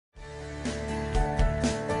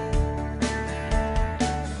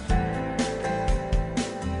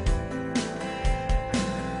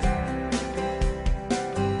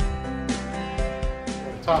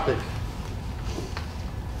topic.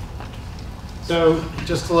 So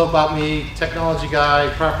just a little about me, technology guy,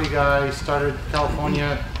 property guy, started in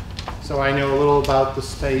California, so I know a little about the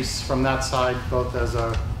space from that side, both as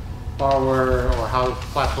a borrower or how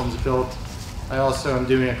platforms are built. I also am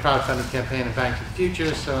doing a crowdfunding campaign in Bank of the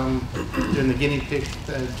Future, so I'm doing the guinea pig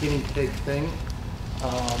thing.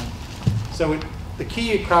 So the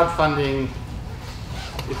key at crowdfunding,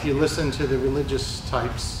 if you listen to the religious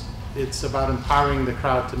types, it's about empowering the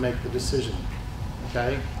crowd to make the decision,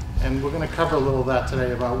 okay? And we're going to cover a little of that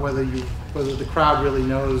today about whether the crowd really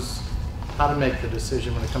knows how to make the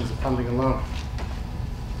decision when it comes to funding a loan.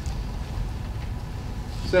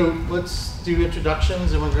 So let's do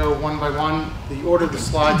introductions, and we'll go one by one. The order of the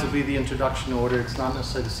slides will be the introduction order. It's not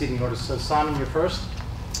necessarily the seating order. So Simon, you're first.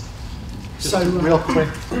 Just real quick.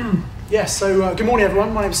 Yes, so good morning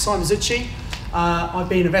everyone. My name is Simon Zutshi. I've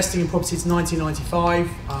been investing in property since 1995.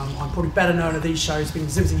 I'm probably better known at these shows. Been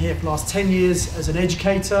exhibiting here for the last 10 years as an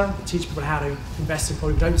educator. I teach people how to invest in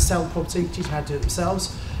property. We don't sell property, teach them how to do it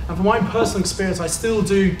themselves. And from my own personal experience, I still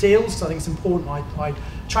do deals because I think it's important. I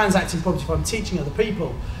transact in property if I'm teaching other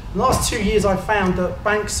people. In the last 2 years, I've found that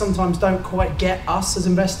banks sometimes don't quite get us as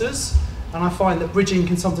investors, and I find that bridging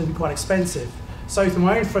can sometimes be quite expensive. So through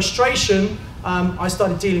my own frustration, I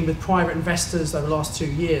started dealing with private investors over the last 2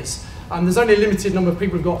 years. There's only a limited number of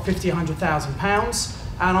people who've got 50, 100,000 pounds,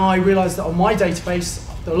 and I realised that on my database,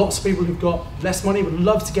 there are lots of people who've got less money, would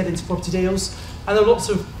love to get into property deals, and there are lots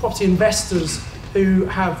of property investors who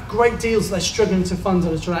have great deals that they're struggling to fund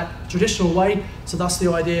in a traditional way, so thus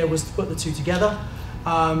the idea was to put the two together.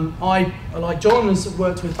 I, like John, has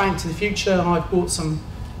worked with Bank to the Future, and I've brought some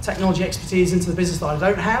technology expertise into the business that I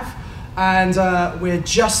don't have, and we're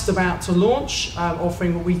just about to launch,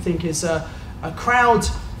 offering what we think is a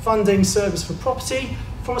crowd-funding service for property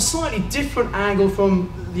from a slightly different angle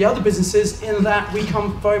from the other businesses, in that we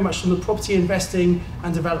come very much from the property investing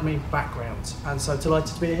and development background. And so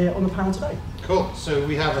delighted to be here on the panel today. Cool. So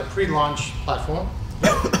we have a pre-launch platform.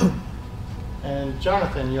 And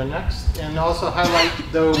Jonathan, you're next. And also highlight,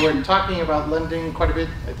 though we're talking about lending quite a bit,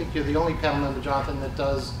 I think you're the only panel member, Jonathan, that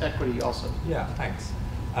does equity also. Yeah, thanks.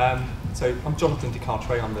 So I'm Jonathan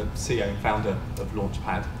DeCarteret. I'm the CEO and founder of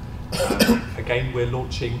LaunchPad. Again, we're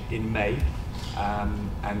launching in May,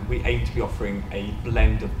 and we aim to be offering a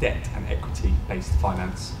blend of debt and equity-based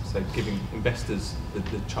finance, so giving investors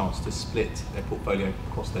the chance to split their portfolio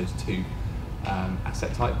across those two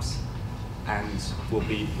asset types. And we'll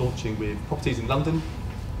be launching with properties in London,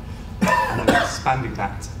 and then expanding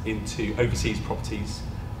that into overseas properties,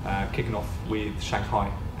 kicking off with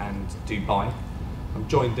Shanghai and Dubai. I'm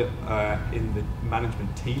joined in the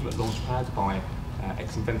management team at LaunchPad by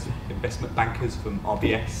ex-investment bankers from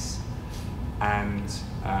RBS, and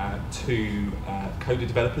two coder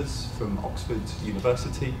developers from Oxford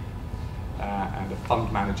University, and a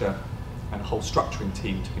fund manager, and a whole structuring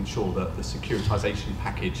team to ensure that the securitization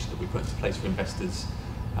package that we put into place for investors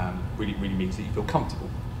really means that you feel comfortable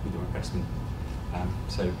with your investment.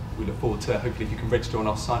 So we look forward to, hopefully if you can register on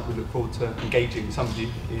our site, we look forward to engaging with some of you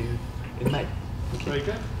in May. Very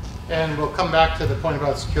good. And we'll come back to the point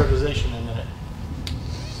about securitization in a minute.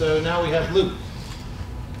 So now we have Luke.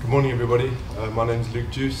 Good morning, everybody. My name is Luke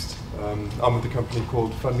Jooste. I'm with a company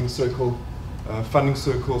called Funding Circle. Funding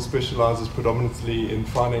Circle specializes predominantly in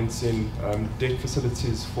financing debt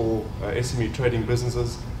facilities for SME trading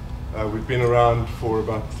businesses. We've been around for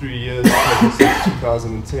about 3 years, since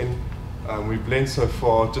 2010. We've lent so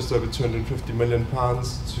far just over £250 million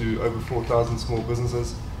to over 4,000 small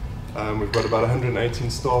businesses. We've got about 118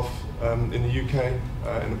 staff in the UK,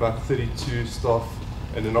 and about 32 staff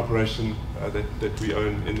in an operation that we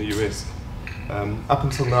own in the US. Up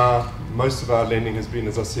until now, most of our lending has been,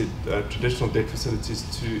 as I said, traditional debt facilities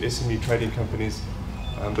to SME trading companies.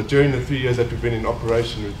 But during the 3 years that we've been in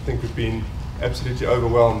operation, we think we've been absolutely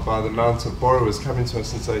overwhelmed by the amount of borrowers coming to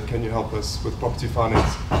us and say, can you help us with property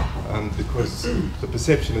finance? Because the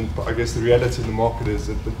perception and I guess the reality in the market is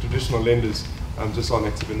that the traditional lenders just aren't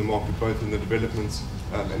active in the market, both in the development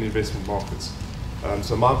and investment markets.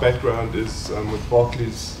 So my background is with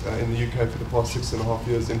Barclays in the UK for the past 6.5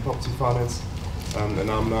 years in property finance.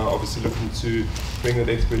 And I'm now obviously looking to bring that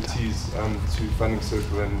expertise to Funding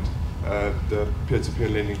Circle and the peer-to-peer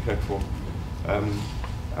lending platform.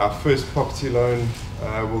 Our first property loan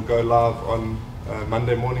will go live on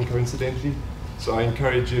Monday morning, coincidentally. So I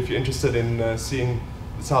encourage you, if you're interested in seeing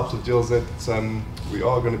the types of deals that we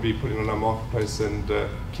are going to be putting on our marketplace and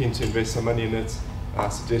keen to invest some money in it, I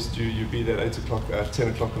suggest you be there at 10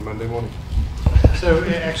 o'clock on Monday morning. So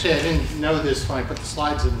actually, I didn't know this when I put the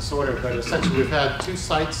slides in this order, but essentially we've had 2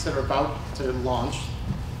 sites that are about to launch.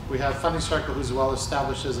 We have Funding Circle, who's well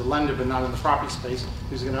established as a lender, but not in the property space,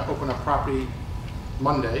 who's going to open up property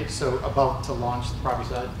Monday, so about to launch the property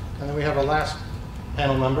side. And then we have a last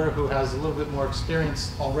panel member who has a little bit more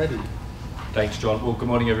experience already. Thanks, John. Well, good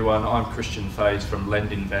morning, everyone. I'm Faes from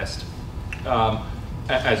LendInvest.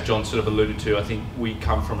 As John sort of alluded to, I think we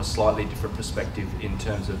come from a slightly different perspective in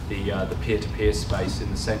terms of the peer-to-peer space,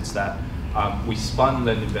 in the sense that we spun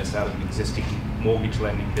LendInvest out of an existing mortgage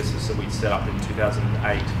lending business that we'd set up in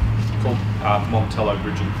 2008 called Montello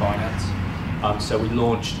Bridging Finance. So we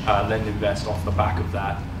launched LendInvest off the back of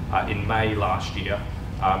that in May last year.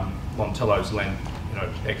 Montello's lent,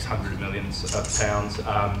 X hundred millions of pounds.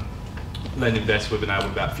 LendInvest, we've been able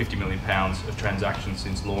about £50 million of transactions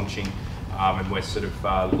since launching, and we're sort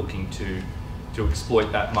of looking to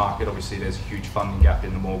exploit that market. Obviously, there's a huge funding gap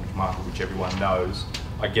in the mortgage market, which everyone knows.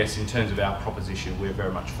 I guess in terms of our proposition, we're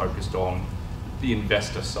very much focused on the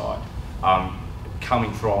investor side.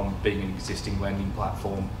 Coming from being an existing lending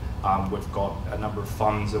platform, we've got a number of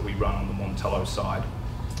funds that we run on the Montello side,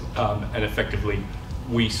 and effectively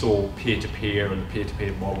we saw peer-to-peer and the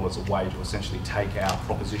peer-to-peer model as a way to essentially take our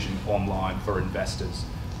proposition online for investors.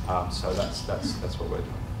 So that's what we're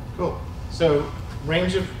doing. Cool. So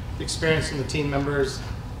range of experience in the team members,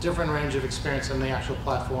 different range of experience in the actual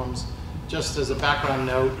platforms. Just as a background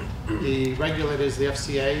note, the regulators, the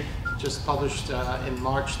FCA, just published in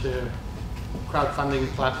March the crowdfunding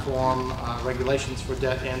platform regulations for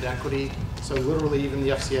debt and equity. So literally even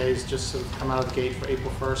the FCA has just sort of come out of the gate for April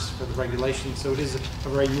 1st for the regulation. So it is a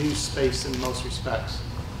very new space in most respects.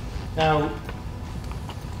 Now,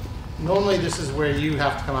 normally this is where you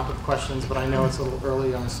have to come up with questions, but I know it's a little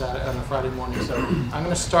early on a Friday morning, so I'm going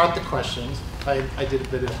to start the questions. I did a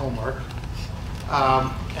bit of homework.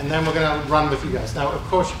 And then we're going to run with you guys. Now, of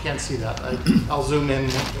course, you can't see that. I'll zoom in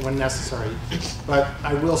when necessary. But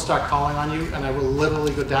I will start calling on you, and I will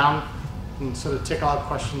literally go down and sort of tick out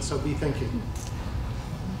questions, so be thinking.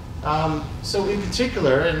 So in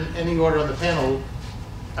particular, in any order on the panel,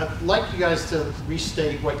 I'd like you guys to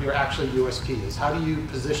restate what your actual USP is. How do you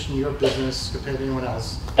position your business compared to anyone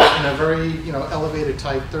else in a very elevated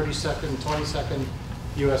type, 30-second, 20-second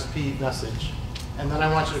USP message? And then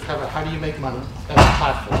I want you to cover how do you make money as a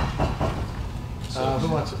platform. Who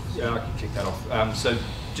wants it? Yeah, I can kick that off. So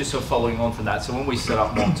just sort of following on from that, so when we set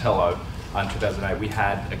up Montello in 2008, we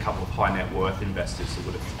had a couple of high net worth investors that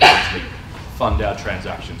would have actually fund our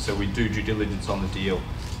transactions. So we do due diligence on the deal,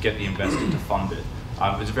 get the investor to fund it.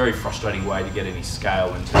 It was a very frustrating way to get any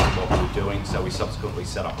scale in terms of what we were doing, so we subsequently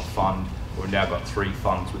set up a fund. We've now got 3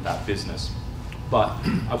 funds with that business. But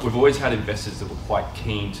we've always had investors that were quite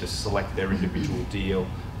keen to select their individual deal,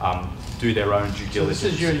 do their own due diligence. So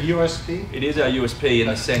this is your USP? It is our USP in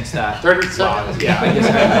the sense that 30 seconds? Yeah, I guess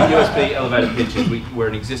our USP elevated pitch is we're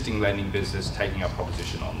an existing lending business taking our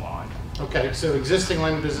proposition online. Okay, so existing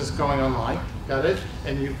lending business going online, got it?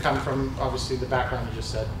 And you come from obviously the background you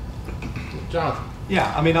just said. Jonathan?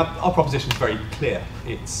 Yeah, I mean our proposition is very clear.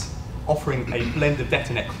 It's offering a blend of debt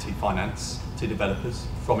and equity finance to developers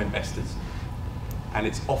from investors. And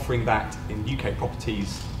it's offering that in UK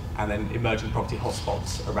properties and then emerging property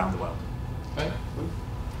hotspots around the world. Okay.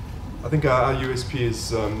 I think our USP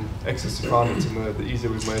is access to finance, and the easier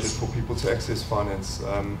we've made it for people to access finance.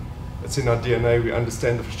 It's in our DNA. We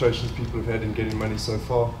understand the frustrations people have had in getting money so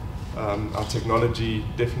far. Our technology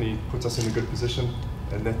definitely puts us in a good position,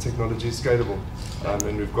 and that technology is scalable.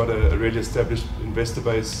 And we've got a really established investor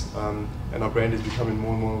base, and our brand is becoming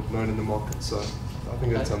more and more known in the market. So I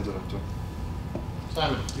think that sums it up too.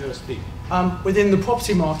 Simon, USP. Within the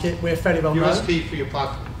property market, we're fairly well known. USP for your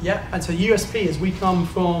platform. Yeah, and so USP is we come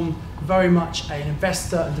from very much an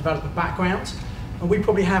investor and developer background, and we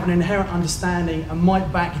probably have an inherent understanding and might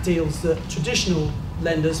back deals that traditional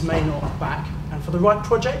lenders may not back. And for the right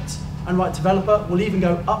project and right developer, we'll even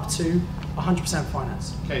go up to 100%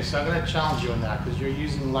 finance. Okay, so I'm going to challenge you on that because you're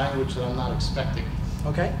using language that I'm not expecting.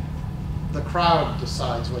 Okay. The crowd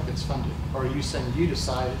decides what gets funded, or are you saying you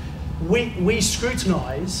decide? We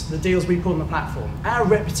scrutinise the deals we put on the platform. Our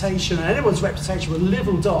reputation, and anyone's reputation, will live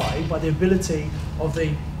or die by the ability of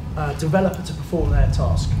the developer to perform their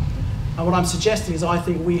task. And what I'm suggesting is I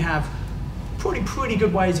think we have pretty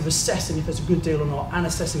good ways of assessing if it's a good deal or not, and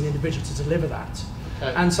assessing the individual to deliver that.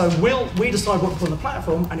 Okay. And so we decide what to put on the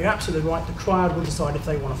platform, and you're absolutely right, the crowd will decide if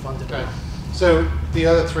they want to fund it. Okay. So the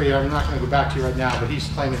other 3, I'm not going to go back to you right now, but he's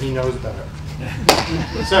claiming he knows better.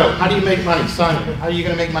 So how do you make money, Simon? How are you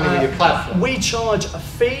going to make money with your platform? We charge a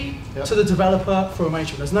fee to the developer for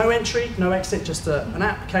arrangement. There's no entry, no exit, just an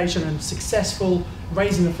application, and successful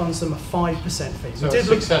raising the funds them a 5% fee. So a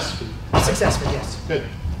success fee. Success fee, yes. Good.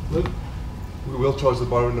 Luke? We will charge the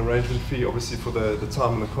borrower an arrangement fee, obviously for the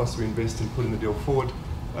time and the cost we invest in putting the deal forward.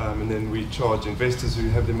 And then we charge investors who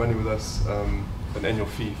have their money with us an annual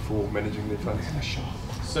fee for managing their funds.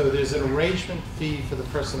 So there's an arrangement fee for the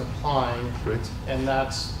person applying. Correct. And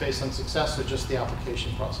that's based on success or just the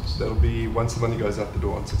application process? That'll be once the money goes out the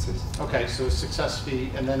door on success. Okay, so a success fee,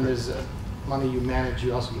 and then there's money you manage,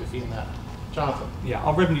 you also get a fee in that. Jonathan? Yeah,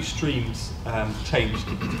 our revenue streams change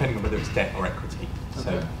depending on whether it's debt or equity. So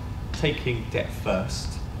Okay. taking debt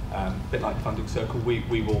first, a bit like Funding Circle,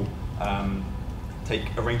 we will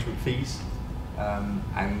take arrangement fees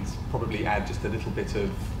and probably add just a little bit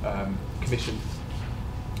of commission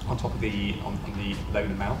on top of the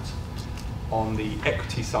loan amount. On the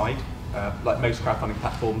equity side, like most crowdfunding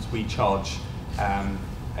platforms, we charge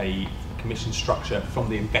a commission structure from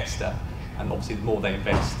the investor, and obviously the more they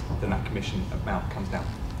invest, then that commission amount comes down.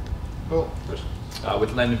 Cool.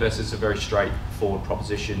 With LendInvest, it's a very straightforward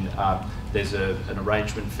proposition. There's an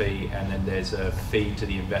arrangement fee, and then there's a fee to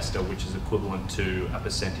the investor, which is equivalent to a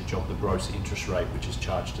percentage of the gross interest rate, which is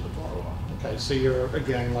charged to the borrower. Okay, so you're,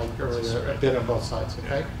 again, like earlier, a bit on both sides,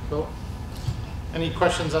 okay? Cool. Any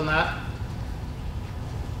questions on that?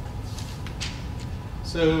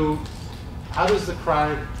 So how does the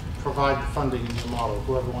crowd provide the funding in the model,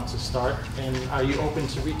 whoever wants to start? And are you open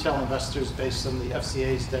to retail investors based on the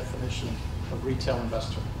FCA's definition of retail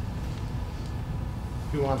investor?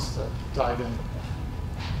 Who wants to dive in?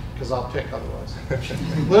 Because I'll pick otherwise.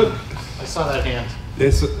 Luke, I saw that hand.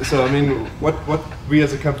 Yes, so I mean, what we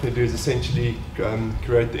as a company do is essentially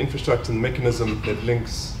create the infrastructure and mechanism that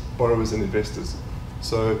links borrowers and investors.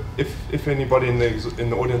 So if anybody in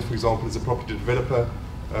the audience, for example, is a property developer,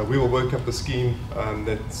 we will work up a scheme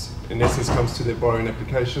that in essence comes to their borrowing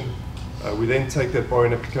application. We then take that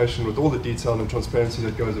borrowing application with all the detail and transparency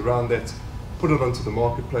that goes around that, put it onto the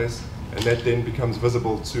marketplace, and that then becomes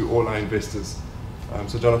visible to all our investors.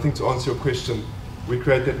 So John, I think to answer your question, we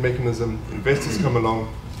create that mechanism, investors come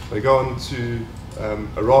along, they go on to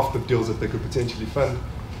a raft of deals that they could potentially fund,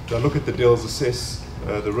 they look at the deals, assess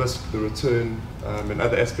the risk, the return, and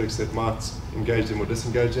other aspects that might engage them or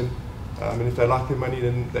disengage them. And if they like their money,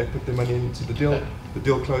 then they put their money into the deal. The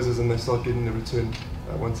deal closes and they start getting the return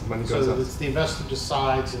once the money goes So out. it's the investor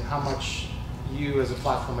decides, and how much you as a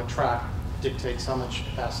platform attract dictates how much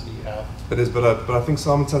capacity you have. It is, but I think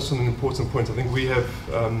Simon touched on an important point. I think we have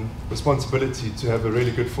responsibility to have a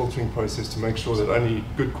really good filtering process to make sure that only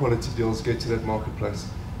good quality deals get to that marketplace.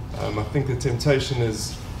 I think the temptation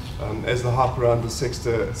is, as the hype around the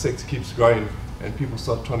sector keeps growing and people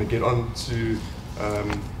start trying to get onto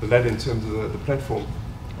the ladder in terms of the platform,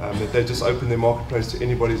 that they just open their marketplace to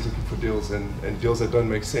anybody who's looking for deals and deals that don't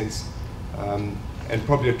make sense, and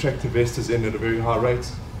probably attract investors in at a very high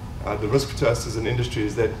rate. The risk to us as an industry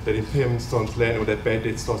is that impairment starts landing, or that bad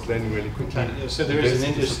debt starts landing really quickly. Okay, so there is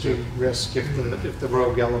an industry risk if the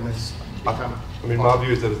rogue elements become. I mean, my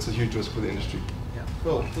view is that it's a huge risk for the industry. Yeah.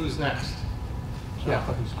 Cool. Who's next? Yeah, if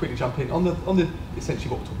I can just quickly jump in. On the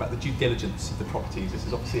essentially what we're talking about, the due diligence of the properties, this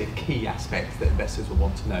is obviously a key aspect that investors will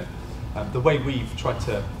want to know. The way we've tried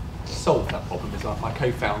to solve that problem is my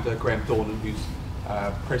co-founder, Graham Dornan, who's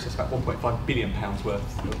processed about £1.5 billion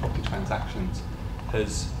worth of property transactions,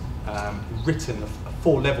 has written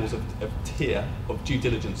 4 levels of tier of due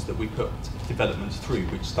diligence that we put developments through,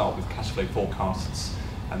 which start with cash flow forecasts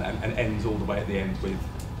and ends all the way at the end with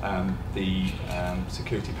the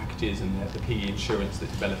security packages and the PE insurance that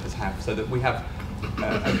developers have, so that we have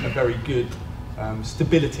a very good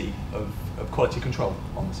stability of quality control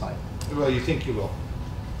on the site. Well, you think you will.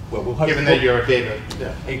 Well, we'll hope. Given that you're a beta.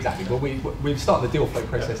 Yeah. Exactly. Well, we've started the deal flow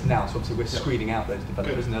process now, so obviously we're screening out those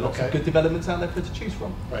developers, and there are lots of good developments out there for to choose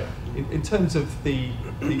from. Right. In terms of the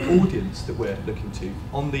audience that we're looking to,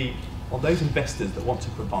 on those investors that want to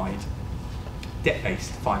provide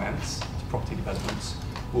debt-based finance to property developments,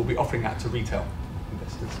 we'll be offering that to retail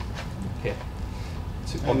investors here.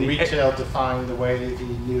 And retail defined the way the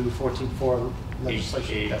new 14.4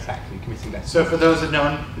 legislation does. Exactly, committing that. So for those that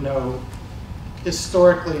don't know,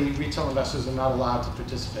 historically, retail investors are not allowed to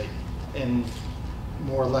participate in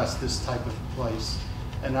more or less this type of place.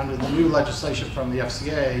 And under the new legislation from the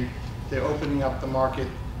FCA, they're opening up the market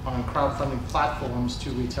on crowdfunding platforms to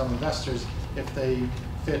retail investors if they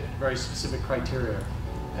fit very specific criteria.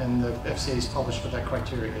 And the FCA's published what that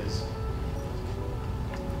criteria is.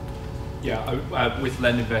 Yeah, with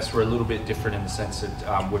LendInvest, we're a little bit different in the sense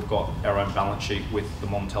that we've got our own balance sheet with the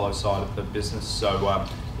Montello side of the business. So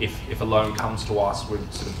if a loan comes to us, we're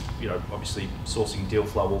sort of, obviously sourcing deal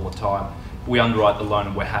flow all the time. We underwrite the loan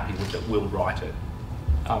and we're happy with it, we'll write it.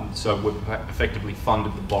 So we've effectively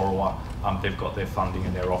funded the borrower, they've got their funding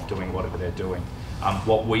and they're off doing whatever they're doing.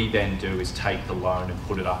 What we then do is take the loan and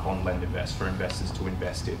put it up on LendInvest for investors to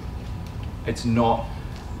invest in. It's not,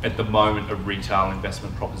 at the moment, a retail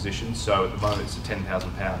investment proposition. So at the moment, it's a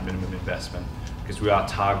 £10,000 minimum investment, because we are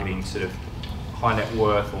targeting sort of high net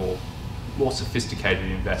worth or more sophisticated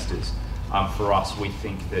investors. For us, we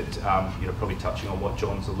think that, probably touching on what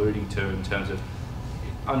John's alluding to in terms of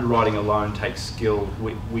underwriting a loan takes skill.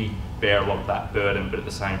 We bear a lot of that burden, but at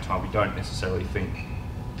the same time, we don't necessarily think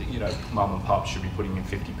that, mum and pop should be putting in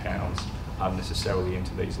 £50 necessarily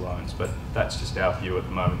into these loans. But that's just our view at the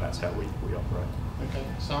moment. That's how we operate. Okay,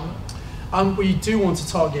 Simon? We do want to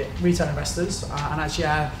target retail investors, and actually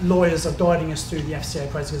our lawyers are guiding us through the FCA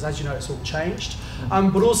process, because as you know, it's all changed.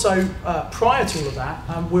 But also, prior to all of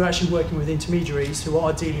that, we're actually working with intermediaries who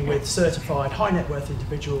are dealing with certified high net worth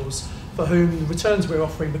individuals for whom the returns we're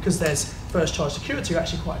offering, because there's first charge security, are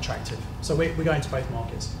actually quite attractive. So we're going to both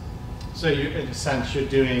markets. So in a sense, you're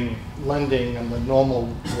doing lending in the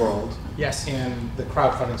normal world. Yes. And the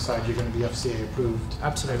crowdfunding side, you're going to be FCA approved.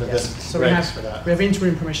 Absolutely, under yes. this So we that. have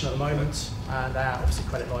interim permission at the moment, and our obviously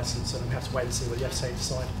credit license, and we have to wait and see what the FCA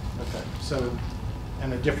decide. Okay. So,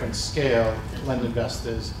 on a different scale, LendInvest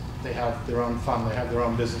is, they have their own fund, they have their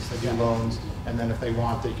own business, they do loans, and then if they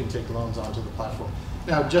want, they can take loans onto the platform.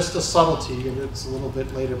 Now, just a subtlety, and it's a little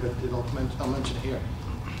bit later, but I'll mention it here.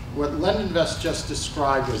 What LendInvest just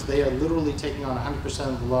described is they are literally taking on 100%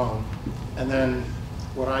 of the loan, and then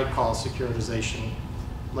what I call securitization,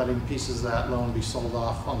 letting pieces of that loan be sold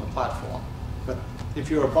off on the platform. But if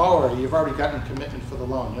you're a borrower, you've already gotten commitment for the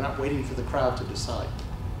loan. You're not waiting for the crowd to decide.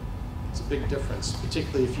 It's a big difference,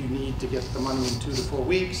 particularly if you need to get the money in 2 to 4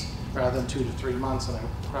 weeks rather than 2 to 3 months on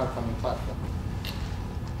a crowdfunding platform.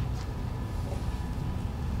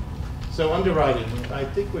 So underwriting, I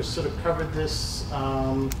think we've sort of covered this.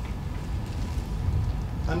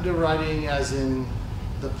 Underwriting as in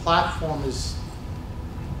the platform is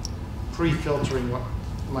pre-filtering what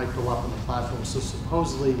might go up on the platform. So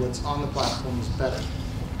supposedly what's on the platform is better.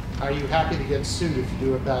 Are you happy to get sued if you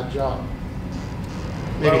do a bad job?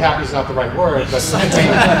 Maybe happy is not the right word, but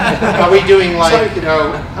are we doing like,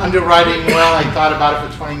 underwriting, well, I thought about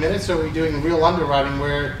it for 20 minutes, or are we doing real underwriting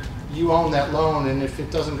where you own that loan, and if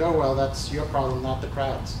it doesn't go well, that's your problem, not the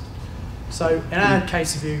crowd's? So in our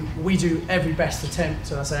case of view, we do every best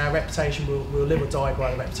attempt, and I say our reputation will live or die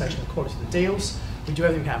by the reputation and quality of the deals. We do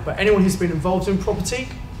everything we can, but anyone who's been involved in property,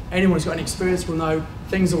 anyone who's got any experience will know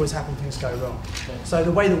things always happen, things go wrong. Okay. So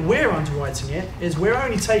the way that we're underwriting it is we're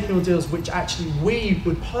only taking on deals which actually we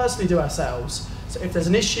would personally do ourselves. So if there's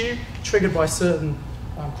an issue triggered by certain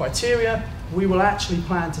criteria, we will actually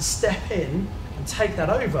plan to step in and take that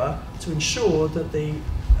over to ensure that the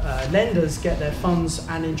lenders get their funds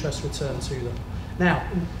and interest returned to them. Now,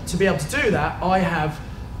 to be able to do that, I have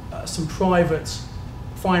some private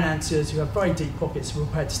financiers who have very deep pockets who are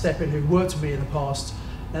prepared to step in, who've worked with me in the past.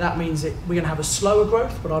 Now that means that we're going to have a slower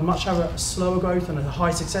growth, but I'd much have a slower growth and a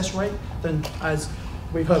high success rate than, as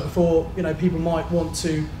we've heard before, people might want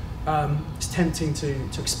to, it's tempting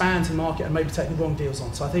to expand to the market and maybe take the wrong deals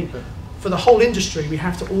on. So I think for the whole industry, we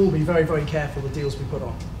have to all be very, very careful with deals we put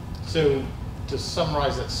on. So to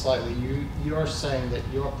summarize it slightly, you're saying that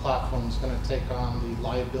your platform is going to take on the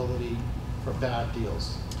liability for bad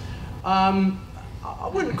deals? I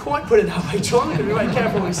wouldn't quite put it that way, John. I've got to be very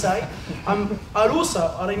careful what we say.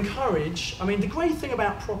 I'd encourage, the great thing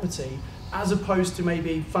about property, as opposed to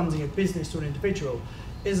maybe funding a business to an individual,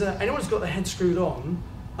 is that anyone who's got their head screwed on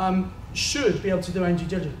should be able to do their own due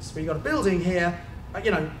diligence. But you've got a building here,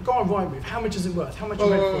 go on Rightmove. How much is it worth? How much is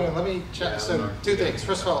it for? Let me check. So two things.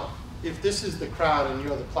 First of all, if this is the crowd and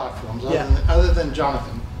you're the platforms, Yeah. other than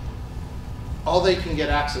Jonathan, all they can get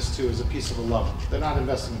access to is a piece of a loan. They're not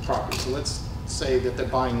investing in property. So let's say that they're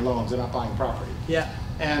buying loans, they're not buying property. Yeah.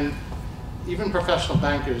 And even professional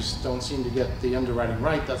bankers don't seem to get the underwriting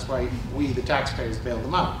right. That's why we, the taxpayers, bail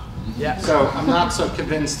them out. Yeah. So I'm not so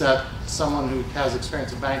convinced that someone who has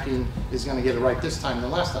experience in banking is going to get it right this time than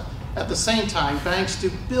last time. At the same time, banks do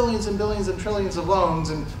billions and billions and trillions of loans,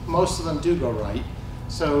 and most of them do go right.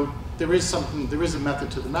 So there is a method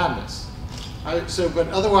to the madness. But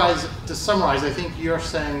otherwise, to summarize, I think you're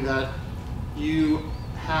saying that you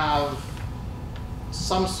have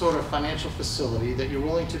some sort of financial facility that you're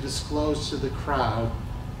willing to disclose to the crowd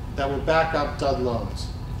that will back up dud loans.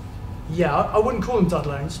 Yeah, I wouldn't call them dud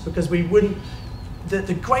loans, because we wouldn't.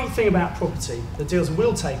 The great thing about property, the deals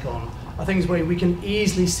we'll take on, are things where we can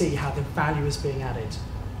easily see how the value is being added.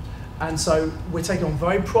 And so we're taking on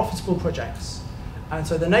very profitable projects. And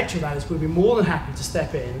so the nature of that is we'll be more than happy to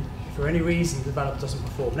step in if for any reason the developer doesn't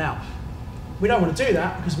perform. Now, we don't want to do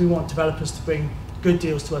that because we want developers to bring good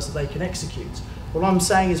deals to us that they can execute. What I'm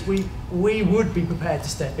saying is we would be prepared to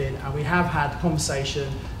step in, and we have had conversation,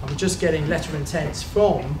 and we're just getting letter of intents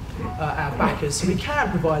from our backers, so we can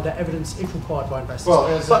provide that evidence if required by investors. Well,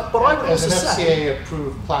 as, but I would as also an say,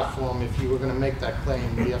 FCA-approved platform, if you were going to make that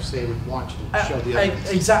claim, the FCA would want you to show the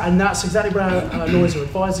evidence. Exactly, and that's exactly what our lawyers are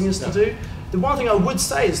advising us to do. The one thing I would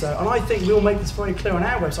say is though, and I think we'll make this very clear on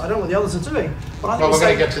our website, I don't know what the others are doing, but I think well, we're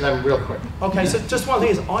going to get to them real quick. Okay, so just one thing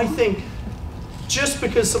is, I think just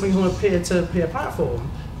because something's on a peer-to-peer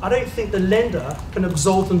platform, I don't think the lender can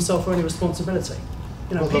absolve themselves of any responsibility.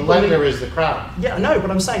 You know, well, the lender is the crowd. Yeah, I know,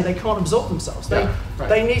 but I'm saying they can't absolve themselves. Right.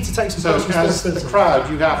 They need to take some So personal as responsibility. the crowd,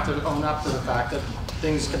 you have to own up to the fact that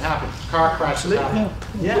things can happen. Car crashes happen.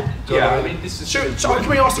 Yeah. Yeah, I mean, this is. Can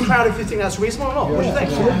we ask the crowd if you think that's reasonable or not? What do you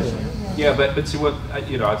think? Yeah, but see what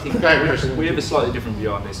you know, I think Okay, we have a slightly different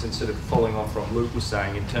view on this, and sort of following on from Luke was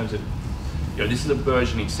saying in terms of, you know, this is a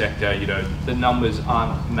burgeoning sector. You know, the numbers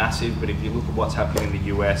aren't massive, but if you look at what's happening in the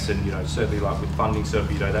US, and you know, certainly like with funding, so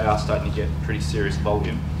you know, they are starting to get pretty serious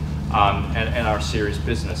volume, and are a serious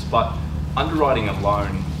business. But underwriting a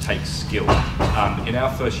loan takes skill. In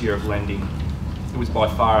our first year of lending, it was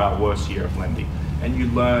by far our worst year of lending, and you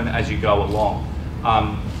learn as you go along.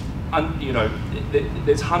 You know,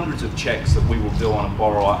 there's hundreds of checks that we will do on a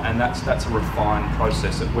borrower, and that's a refined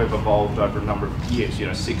process that we've evolved over a number of years, you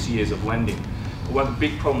know, 6 years of lending. But one of the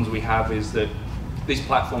big problems we have is that these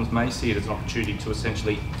platforms may see it as an opportunity to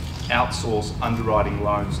essentially outsource underwriting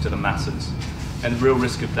loans to the masses. And the real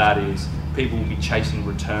risk of that is people will be chasing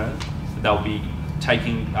return. They'll be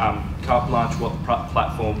taking carte blanche what the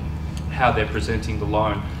platform, how they're presenting the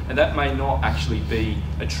loan, and that may not actually be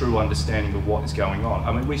a true understanding of what is going on.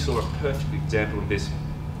 I mean, we saw a perfect example of this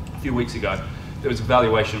a few weeks ago. There was a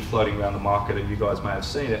valuation floating around the market, and you guys may have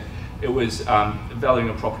seen it. It was valuing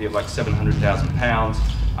a property of like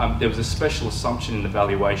 £700,000. There was a special assumption in the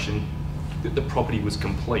valuation that the property was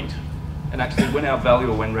complete. And actually, when our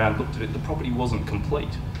valuer went around and looked at it, the property wasn't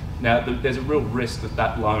complete. Now, there's a real risk that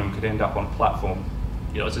that loan could end up on a platform.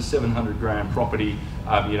 You know, it's a 700 grand property,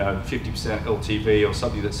 you know, 50% LTV or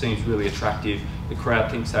something that seems really attractive. The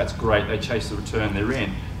crowd thinks that's great. They chase the return, they're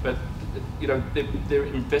in. But, you know, they're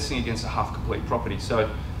investing against a half-complete property. So,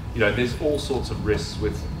 you know, there's all sorts of risks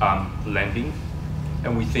with lending.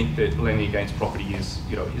 And we think that lending against property is,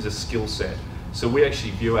 you know, is a skill set. So we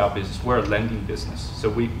actually view our business, we're a lending business. So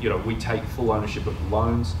we, you know, we take full ownership of the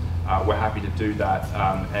loans. We're happy to do that,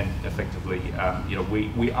 and effectively, you know,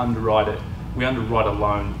 we underwrite it. We underwrite a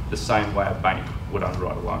loan the same way a bank would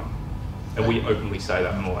underwrite a loan. And we openly say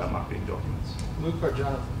that in all our marketing documents. Luke or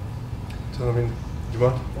Jonathan? So, I mean, do you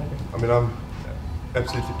mind? I mean, I'm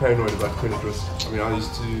absolutely paranoid about credit risk. I mean,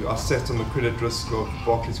 I sat on the credit risk of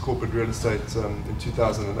Barclays corporate real estate in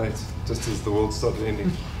 2008, just as the world started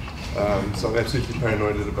ending. So I'm absolutely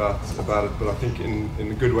paranoid about it, but I think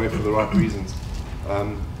in a good way for the right reasons.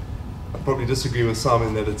 I probably disagree with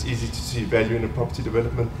Simon that it's easy to see value in a property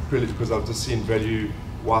development, purely because I've just seen value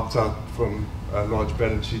wiped out from large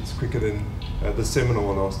balance sheets quicker than the seminal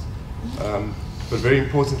one last. But very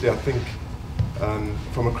importantly, I think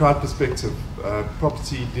from a crowd perspective,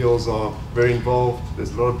 property deals are very involved.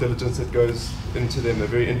 There's a lot of diligence that goes into them. They're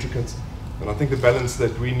very intricate. And I think the balance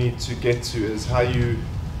that we need to get to is how you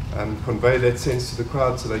convey that sense to the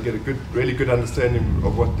crowd so they get a really good understanding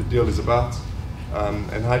of what the deal is about.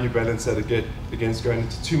 And how you balance that against going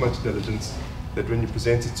into too much diligence, that when you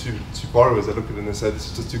present it to borrowers, they look at it and they say,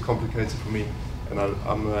 this is just too complicated for me, and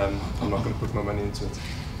I'm not going to put my money into it.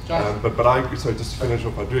 But I agree, sorry, just to finish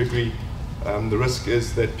off, I do agree. The risk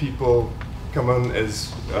is that people come on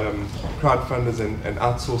as crowdfunders and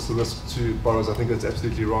outsource the risk to borrowers. I think that's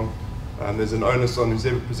absolutely wrong. There's an onus on who's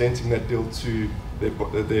ever presenting that deal to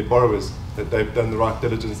their borrowers, that they've done the right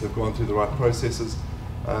diligence, they've gone through the right processes.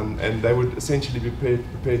 And they would essentially be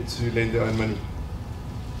prepared to lend their own money.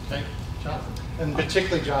 Okay, Jonathan. And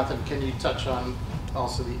particularly, Jonathan, can you touch on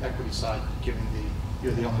also the equity side, given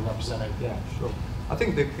you're the only representative? Yeah, sure. I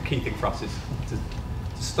think the key thing for us is to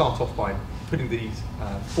start off by putting these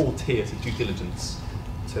 4 tiers of due diligence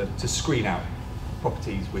to screen out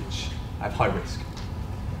properties which have high risk.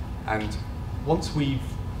 And once we've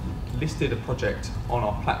listed a project on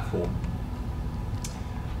our platform,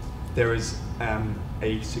 there is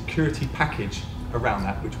a security package around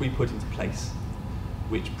that which we put into place,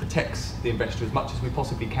 which protects the investor as much as we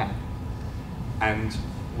possibly can. And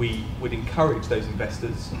we would encourage those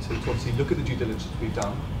investors to obviously look at the due diligence we've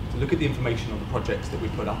done, to look at the information on the projects that we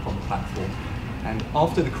put up on the platform. And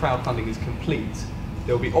after the crowdfunding is complete,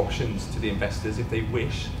 there will be options to the investors, if they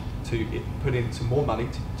wish, to put in some more money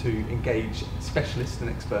to engage specialists and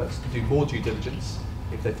experts to do more due diligence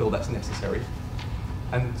if they feel that's necessary.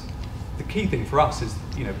 And the key thing for us is,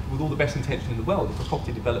 with all the best intention in the world, if a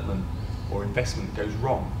property development or investment goes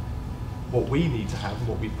wrong, what we need to have and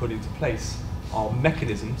what we put into place are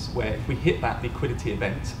mechanisms where if we hit that liquidity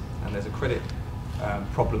event and there's a credit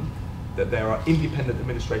problem, that there are independent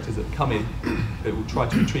administrators that come in that will try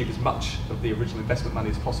to retrieve as much of the original investment money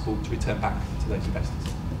as possible to return back to those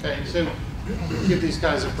investors. Okay, so give these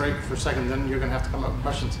guys a break for a second, then you're going to have to come up with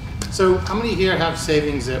questions. So how many here have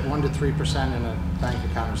savings at 1 to 3% in a bank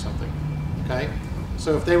account or something? Okay,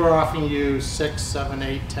 so if they were offering you 6, 7,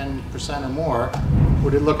 8, 10% or more,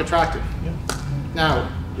 would it look attractive? Yeah. Now,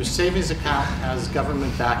 your savings account has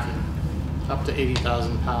government backing, up to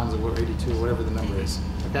 £80,000 or 82, or whatever the number is.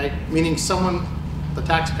 Okay, meaning someone, the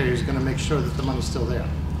taxpayer, is going to make sure that the money's still there.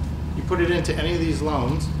 You put it into any of these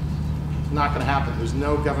loans, it's not going to happen. There's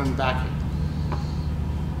no government backing.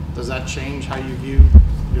 Does that change how you view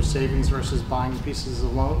your savings versus buying pieces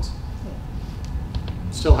of loans?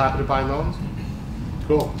 Still happy to buy loans?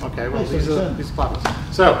 Cool. Okay. Well, these are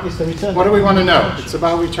platforms. So, what do we want to know? It's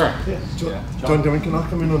about return. John, can I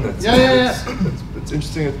come in on that? Yeah. It's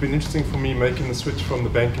interesting. It's been interesting for me making the switch from the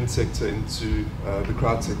banking sector into the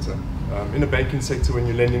crowd sector. In a banking sector, when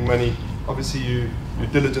you're lending money, obviously you're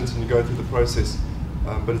diligent and you go through the process.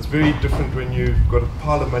 But it's very different when you've got a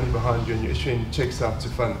pile of money behind you and you're issuing checks out to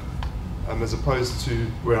fund, as opposed to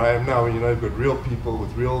where I am now, when you've got real people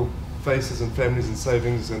with real faces and families and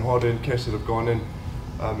savings and hard-earned cash that have gone in.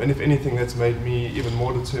 And if anything, that's made me even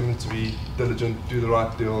more determined to be diligent, do the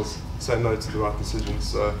right deals, say no to the right decisions.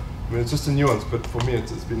 So, I mean, it's just a nuance, but for me,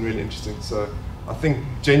 it's been really interesting. So, I think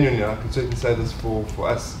genuinely, I can certainly say this for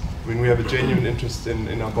us. I mean, we have a genuine interest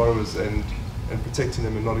in our borrowers and protecting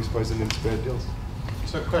them and not exposing them to bad deals.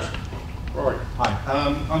 So, question, Rory. Hi,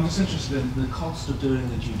 I'm just interested in the cost of doing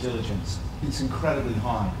the due diligence. It's incredibly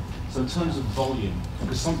high. So, in terms of volume,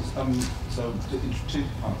 because so two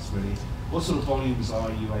parts really. What sort of volumes are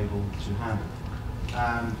you able to handle?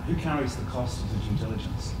 And who carries the cost of the due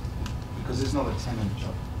diligence? Because it's not a 10-minute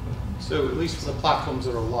job. So at least for the platforms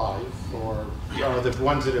that are live, or the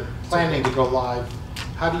ones that are planning to go live,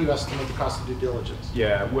 how do you estimate the cost of due diligence?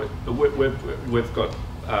 Yeah, we've got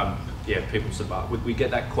people sort we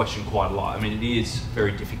get that question quite a lot. I mean, it is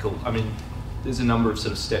very difficult. I mean, there's a number of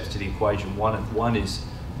sort of steps to the equation. One is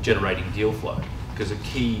generating deal flow, because a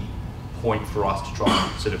key point for us to try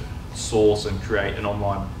and sort of source and create an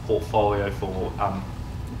online portfolio for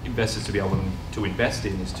investors to be able to invest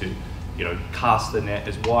in is to, cast the net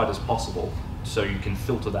as wide as possible so you can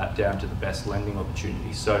filter that down to the best lending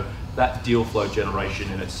opportunities. So that deal flow generation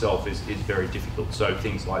in itself is very difficult. So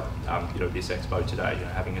things like, this expo today,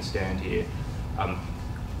 having a stand here,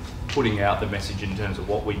 putting out the message in terms of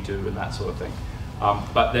what we do and that sort of thing.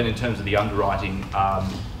 But then in terms of the underwriting,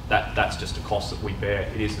 that's just a cost that we bear.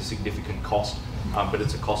 It is a significant cost, but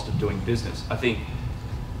it's a cost of doing business. I think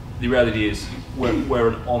the reality is we're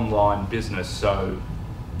an online business, so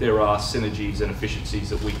there are synergies and efficiencies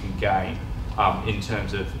that we can gain in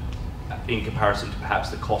terms of, in comparison to perhaps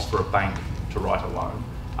the cost for a bank to write a loan.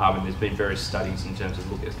 And there's been various studies in terms of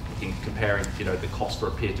comparing, the cost for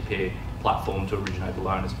a peer-to-peer platform to originate a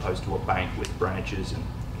loan as opposed to a bank with branches and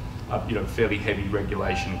fairly heavy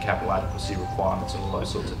regulation and capital adequacy requirements and all those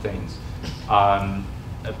sorts of things.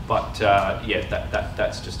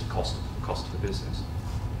 That's just a cost of the business.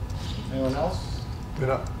 Anyone else?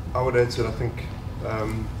 I would add to it. I think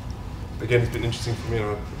again, it's been interesting for me.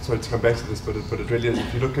 Sorry to come back to this, but it really is.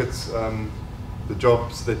 If you look at the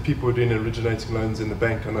jobs that people are doing in originating loans in the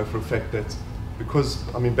bank, I know for a fact that because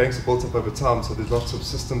banks are built up over time, so there's lots of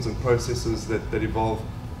systems and processes that evolve,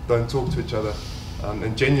 don't talk to each other.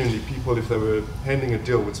 And genuinely, people, if they were handling a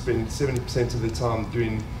deal, would spend 70% of their time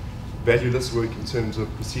doing valueless work in terms of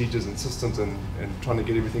procedures and systems and trying to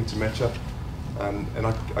get everything to match up. And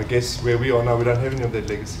I guess where we are now, we don't have any of that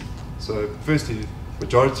legacy. So firstly, the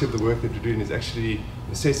majority of the work that we're doing is actually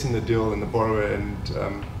assessing the deal and the borrower and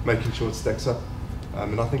making sure it stacks up.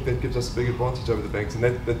 And I think that gives us a big advantage over the banks. And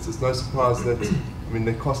it's no surprise that,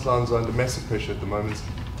 their cost lines are under massive pressure at the moment.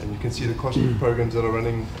 And you can see the cost programs that are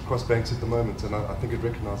running across banks at the moment, and I think it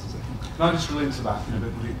recognises it. Can I just drill into that?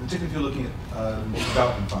 Particularly if you're looking at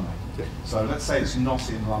development funding. Yeah. So let's say it's not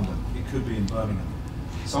in London, it could be in Birmingham.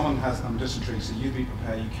 Someone has, I'm just intrigued, so you be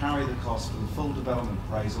prepared, you carry the cost for the full development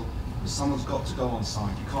appraisal, because someone's got to go on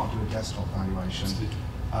site, you can't do a desktop valuation.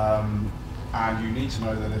 And you need to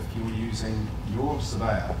know that if you're using your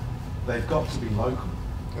surveyor, they've got to be local.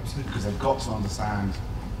 Absolutely. Because they've got to understand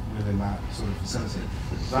within that sort of facility.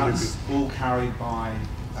 That's all carried by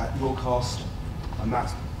at your cost, and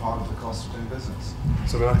that's part of the cost of doing business.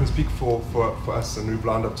 So I can speak for us, and we've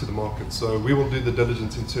lined up to the market. So we will do the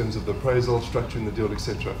diligence in terms of the appraisal, structuring the deal,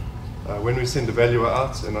 etc. When we send a valuer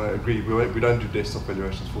out, and I agree, we don't do desktop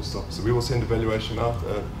valuations full stop, so we will send a valuation out,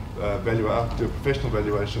 valuer out, do a professional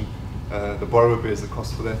valuation. The borrower bears the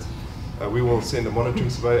cost for that. We will send a monitoring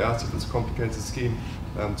survey out if it's a complicated scheme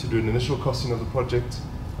to do an initial costing of the project,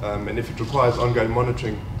 and if it requires ongoing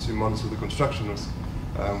monitoring to monitor the construction risk,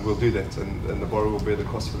 we'll do that, and the borrower will bear the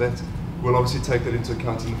cost for that. We'll obviously take that into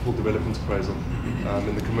account in the full development appraisal,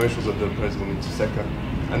 and the commercials of the appraisal will need to stack up,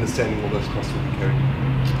 understanding all those costs will be carried.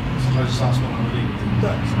 Can I just ask what I'm reading?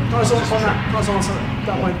 Can I answer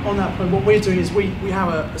that one? On that point, what we're doing is we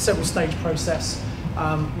have a several stage process.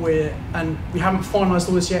 We haven't finalised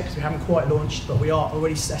all this yet because we haven't quite launched, but we are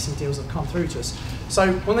already assessing deals that come through to us. So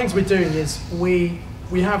one of the things we're doing is we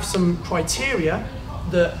have some criteria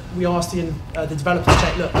that we ask the developer to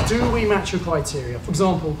check. Look, do we match your criteria? For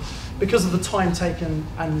example, because of the time taken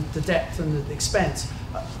and the depth and the expense,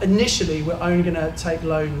 initially we're only going to take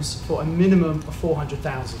loans for a minimum of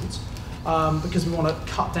 400,000 because we want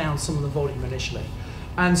to cut down some of the volume initially.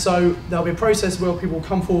 And so there'll be a process where people will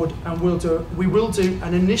come forward and we will do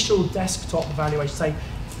an initial desktop evaluation, say,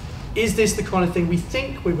 is this the kind of thing we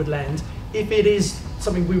think we would lend? If it is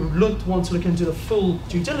something we would want to look into the full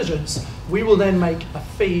due diligence, we will then make a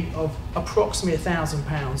fee of approximately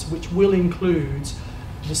 £1,000, which will include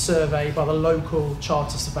the survey by the local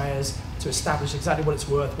charter surveyors to establish exactly what it's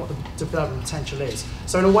worth, what the development potential is.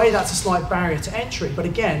 So in a way, that's a slight barrier to entry. But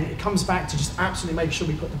again, it comes back to just absolutely making sure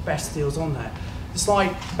we put the best deals on there. The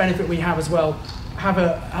slight benefit we have as well,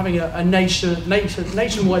 having a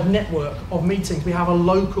nationwide network of meetings. We have a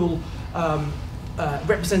local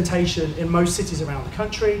representation in most cities around the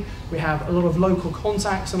country. We have a lot of local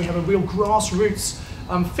contacts, and we have a real grassroots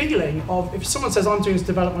feeling of, if someone says, I'm doing this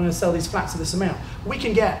development, I'm going to sell these flats at this amount, we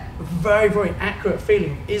can get a very, very accurate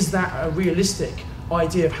feeling. Is that a realistic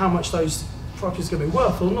idea of how much those properties are going to be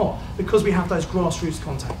worth or not? Because we have those grassroots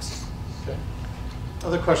contacts. Okay.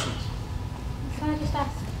 Other questions? Can I just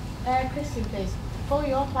ask, Christian, please, for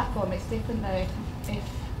your platform, it's different though if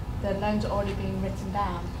the loans are already being written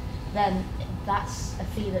down, then that's a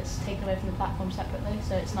fee that's taken away from the platform separately,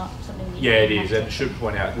 so it's not something that you it is, and I should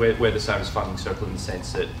point out, we're the same as Funding Circle in the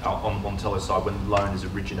sense that on Montello's side, when the loan is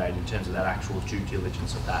originated, in terms of that actual due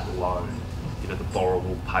diligence of that loan, the borrower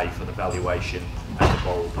will pay for the valuation and the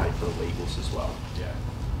borrower will pay for the legals as well. Yeah.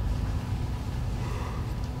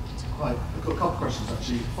 Hi, I've got a couple of questions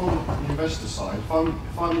actually. From the investor side, if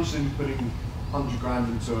I'm interested in putting 100 grand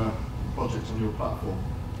into a project on your platform,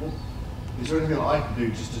 is there anything that I can do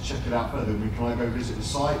just to check it out further? I mean, can I go visit the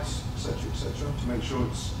sites, etc., to make sure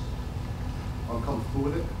I'm comfortable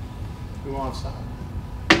with it? Who wants that?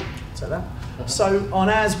 So that. So on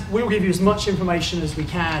ours, we'll give you as much information as we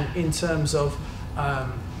can in terms of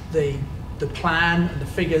the plan and the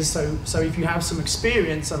figures. So if you have some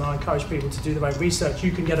experience, and I encourage people to do their own research,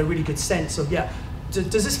 you can get a really good sense of,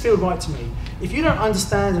 does this feel right to me? If you don't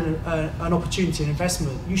understand an opportunity, an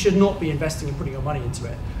investment, you should not be investing and putting your money into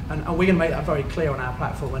it. And we're going to make that very clear on our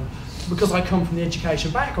platform. And because I come from the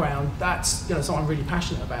education background, that's something I'm really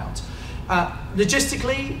passionate about.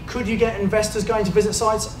 Logistically, could you get investors going to visit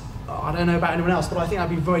sites? I don't know about anyone else, but I think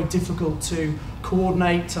that'd be very difficult to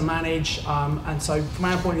coordinate, to manage. And so from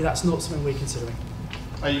our point of view, that's not something we're considering.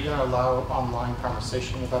 Are you going to allow online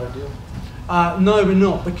conversation about a deal? No, we're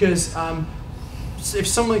not, because if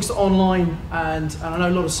something's online, and I know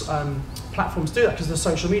a lot of platforms do that because of the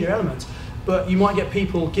social media element, but you might get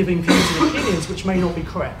people giving views and opinions which may not be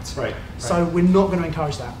correct. Right. So we're not going to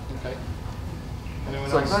encourage that. Okay. Anyone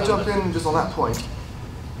So else? can I jump in just on that point?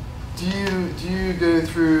 Do you go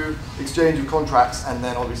through exchange of contracts and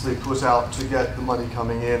then obviously push out to get the money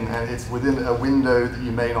coming in, and it's within a window that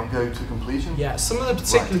you may not go to completion? Yeah, some of the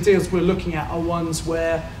particular deals we're looking at are ones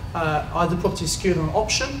where either the property is secured on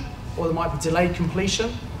option, or there might be delayed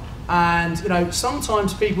completion. And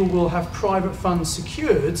sometimes people will have private funds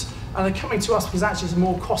secured, and they're coming to us because actually it's a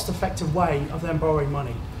more cost-effective way of them borrowing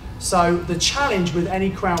money. So the challenge with any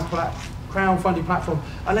crowdfunding platform,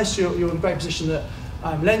 unless you're in a great position that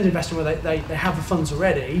LendInvest, where they have the funds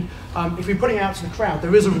already, if you're putting it out to the crowd,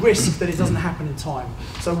 there is a risk that it doesn't happen in time.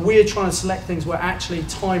 So we're trying to select things where actually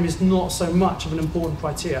time is not so much of an important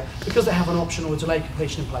criteria, because they have an option or a delayed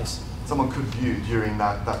completion in place. Someone could view during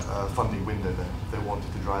that funding window then, if they wanted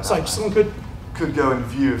to drive that. So someone could go and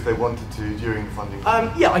view if they wanted to during the funding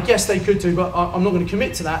window. Yeah, I guess they could do, but I'm not going to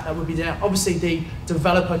commit to that. That would be down. Obviously, the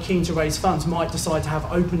developer keen to raise funds might decide to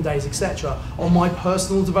have open days, etc. On my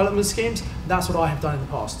personal development schemes, that's what I have done in the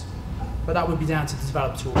past. But that would be down to the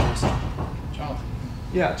developer to organise. Jonathan.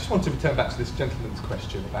 Yeah, I just wanted to return back to this gentleman's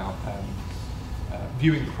question about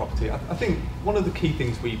viewing the property. I think one of the key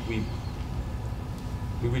things we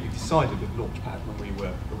we really decided with LaunchPad when we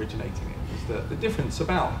were originating it was that the difference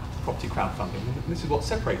about property crowdfunding, and this is what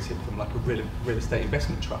separates it from like a real estate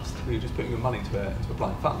investment trust, where you're just putting your money into a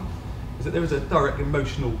blind fund, is that there is a direct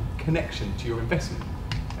emotional connection to your investment.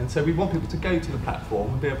 And so we want people to go to the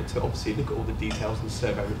platform and be able to obviously look at all the details and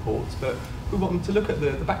survey reports, but we want them to look at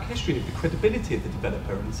the back history of the credibility of the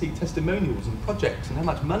developer and see testimonials and projects and how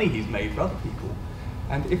much money he's made for other people.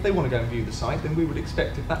 And if they want to go and view the site, then we would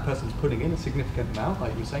expect, if that person's putting in a significant amount,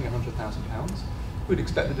 like you were saying, £100,000, we'd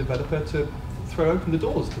expect the developer to throw open the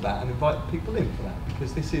doors to that and invite people in for that,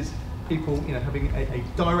 because this is people, having a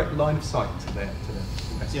direct line of sight to their investment.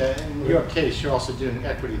 Yeah, in your case, you're also doing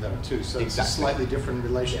equity though too, so it's a slightly different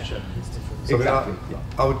relationship. Yeah, it's different. So Exactly.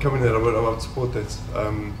 I would come in there, I would support that.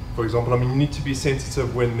 For example, you need to be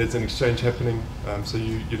sensitive when there's an exchange happening. So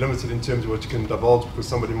you're limited in terms of what you can divulge, because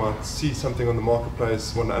somebody might see something on the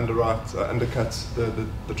marketplace, want to undercut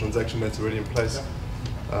the transaction that's already in place.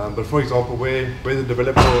 But for example, where the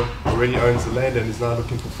developer already owns the land and is now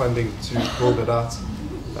looking for funding to build it out,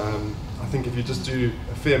 I think if you just do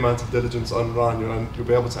a fair amount of diligence online, you'll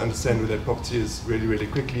be able to understand where that property is really, really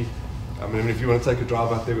quickly. If you want to take a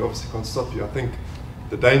drive out there, we obviously can't stop you. I think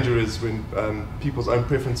the danger is when people's own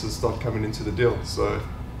preferences start coming into the deal. So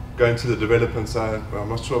going to the developer and say, well, I'm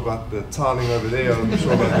not sure about the tiling over there, I'm not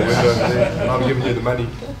sure about the window over there, and I'm giving you the money,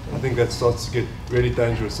 I think that starts to get really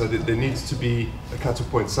dangerous. So there needs to be a cut-off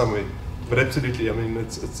point somewhere. But absolutely,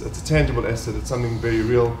 it's a tangible asset, it's something very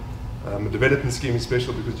real. A development scheme is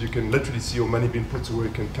special because you can literally see your money being put to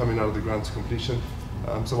work and coming out of the ground to completion.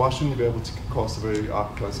 So why shouldn't you be able to cast a very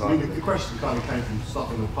close eye? The question kind of came from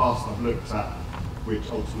stuff in the past I've looked at, which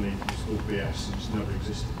ultimately was all BS and just never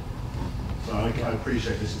existed. So I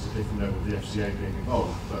appreciate this is a different level of the FCA being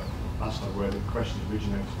involved, but that's not where the question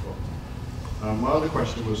originated from. My other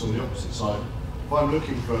question was on the opposite side. If I'm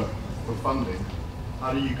looking for funding,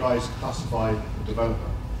 how do you guys classify a developer?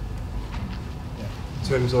 In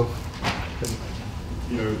terms of,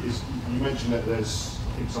 you mentioned that there's,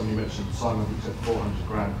 I think somebody mentioned, Simon, who said 400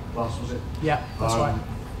 grand plus, was it? Yeah, that's right.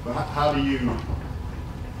 But how do you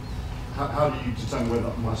determine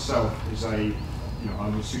whether myself is I'm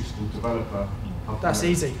a suitable developer? That's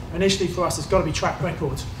easy. Initially for us, it's got to be track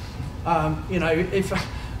record. If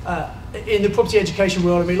in the property education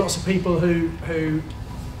world, lots of people who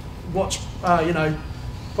watch,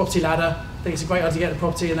 Property Ladder, think it's a great idea to get a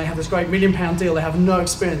property, and they have this great £1 million deal. They have no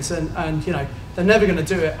experience, and they're never going to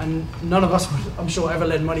do it. And none of us would, I'm sure, ever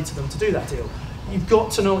lend money to them to do that deal. You've got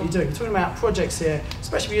to know what you're doing. We're talking about projects here,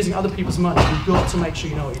 especially if you're using other people's money. You've got to make sure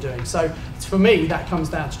you know what you're doing. So for me, that comes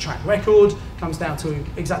down to track record, comes down to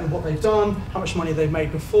exactly what they've done, how much money they've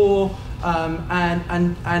made before,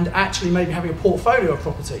 and actually maybe having a portfolio of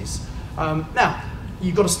properties. Now,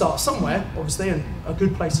 you've got to start somewhere, obviously, and a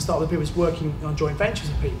good place to start with people is working on joint ventures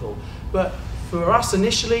with people. But for us,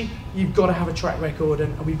 initially, you've got to have a track record,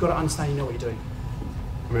 and we've got to understand you know what you're doing.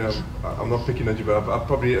 I'm not picking at you, but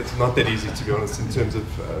it's not that easy, to be honest, in terms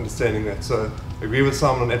of understanding that. So I agree with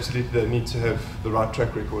Simon on absolutely they need to have the right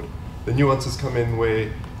track record. The nuances come in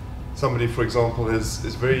where somebody, for example, is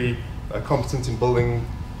very competent in building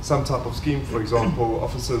some type of scheme, for example,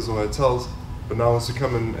 offices or hotels, but now wants to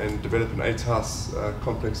come and develop an 8-house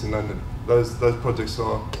complex in London. Those projects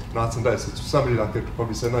are night and day. So somebody like that could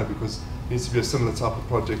probably say no, because it needs to be a similar type of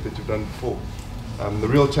project that you've done before. The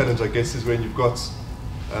real challenge, I guess, is when you've got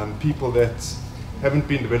people that haven't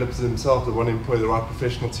been developers themselves, that want to employ the right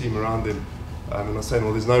professional team around them, and are saying,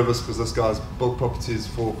 well, there's no risk because this guy's built properties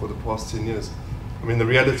for the past 10 years. The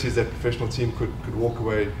reality is that professional team could walk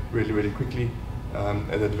away really, really quickly, and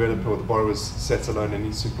the developer or the borrower is sat alone and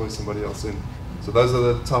needs to employ somebody else in. So those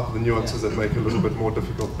are the type of the nuances that make it a little bit more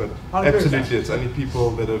difficult, but absolutely it's only people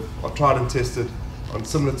that are tried and tested on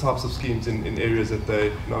similar types of schemes in areas that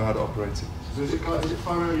they know how to operate in. So is it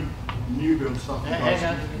primarily new build stuff?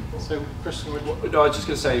 So, Christian, No, I was just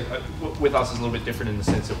going to say, with us, it's a little bit different in the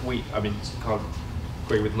sense that we, kind of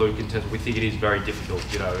agree with Luke in terms of we think it is very difficult,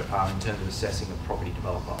 in terms of assessing a property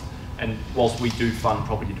developer. And whilst we do fund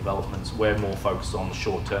property developments, we're more focused on the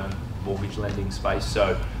short-term mortgage lending space.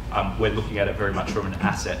 So we're looking at it very much from an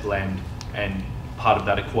asset lend, and part of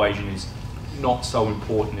that equation is not so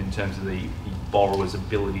important in terms of the borrower's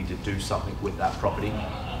ability to do something with that property.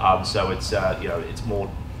 So it's it's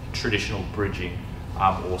more traditional bridging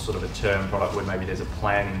or sort of a term product where maybe there's a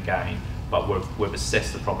planning gain, but we've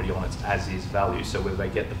assessed the property on its as-is value. So whether they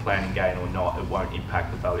get the planning gain or not, it won't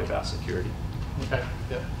impact the value of our security. Okay.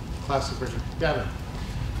 Yeah. Classic bridging. Gavin.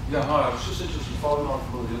 Yeah, hi. I was just interested, following on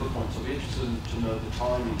from all the other points, I'd be interested to know the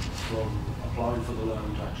timing from applying for the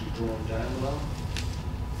loan to actually drawing down the loan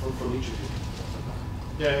from each of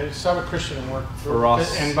you. Yeah, start with Christian and work For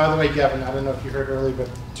us. And by the way, Gavin, I don't know if you heard earlier, but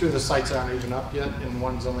 2 of the sites aren't even up yet, and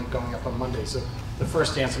one's only going up on Monday. So the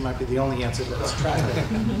first answer might be the only answer that's tracked.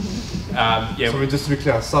 Yeah, So just to be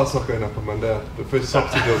clear, our site's not going up on Monday. The first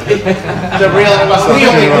property deal's going up. The real,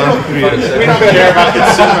 well, we don't care about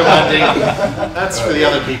consumer lending. That's for the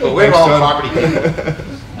other people. We're all property people.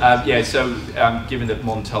 Yeah, so given that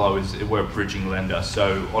Montello we're a bridging lender,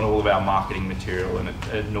 so on all of our marketing material, and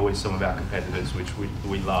it annoys some of our competitors, which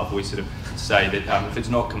we love, we sort of say that if it's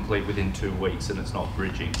not complete within 2 weeks, then it's not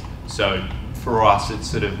bridging. So for us, it's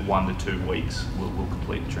sort of 1 to 2 weeks, we'll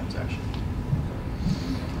complete the transaction.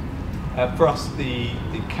 For us, the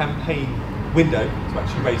campaign window to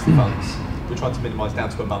actually raise the funds, we're trying to minimise down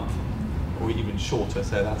to a month, or even shorter,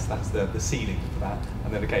 so that's the ceiling for that.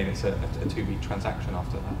 And then again, it's a 2-week transaction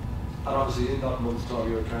after that. And obviously in that month's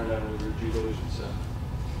time you're carrying out your due diligence.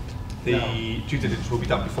 The due diligence will be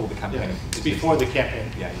done before the campaign. Yeah, it's before the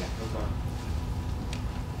campaign. Yeah. Okay.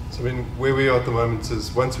 So where we are at the moment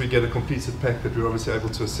is once we get a completed pack that we're obviously able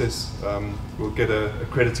to assess, we'll get a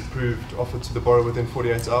credit approved offer to the borrower within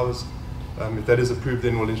 48 hours. If that is approved,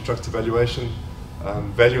 then we'll instruct a valuation.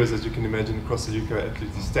 Valuers, as you can imagine, across the UK are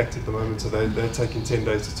absolutely stacked at the moment, so they're taking 10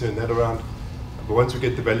 days to turn that around. But once we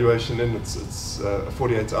get the valuation in, it's a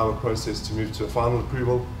 48-hour process to move to a final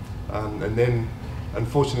approval, and then,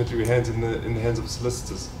 unfortunately, we're in the hands of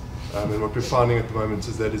solicitors. And what we're finding at the moment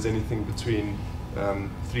is that is anything between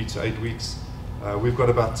 3 to 8 weeks. We've got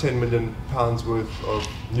about £10 million worth of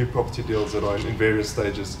new property deals that are in various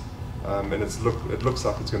stages, and it looks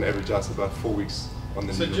like it's going to average out about 4 weeks on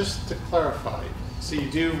the So new just to clarify, so you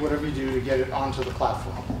do whatever you do to get it onto the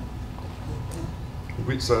platform.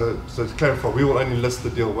 So to clarify, we will only list the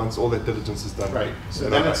deal once all that diligence is done. Right. So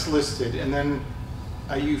And then it's listed, and then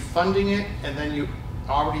are you funding it, and then you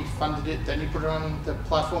already funded it, then you put it on the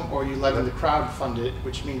platform, or are you letting the crowd fund it,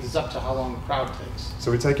 which means it's up to how long the crowd takes?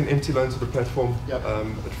 So we take an empty loan to the platform. Yep.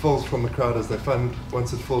 It falls from the crowd as they fund.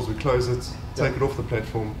 Once it falls, we close it, take it off the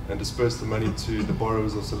platform, and disperse the money to the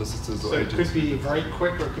borrowers or solicitors or So it agents. could be very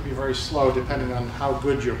quick or it could be very slow depending on how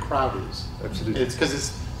good your crowd is. Absolutely. It's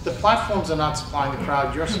because the platforms are not supplying the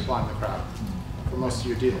crowd, you're supplying the crowd for most of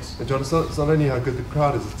your deals. And John, it's not only how good the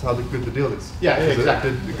crowd is, it's how good the deal is. Yeah, Because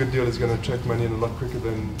exactly. The good deal is going to attract money in a lot quicker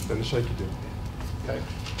than a shaky deal. Okay.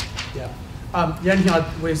 Yeah. The only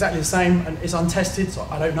thing we're exactly the same, and it's untested, so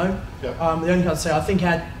I don't know. Yep. The only thing I'd say, I think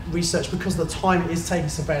our research, because of the time it is taking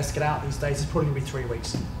surveyors to get out these days, is probably going to be 3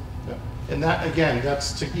 weeks. Yeah. And that, again,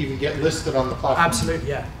 that's to even get listed on the platform. Absolutely,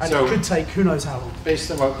 yeah. And So- it could take who knows how long. Based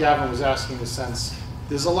on what Gavin was asking, in a sense,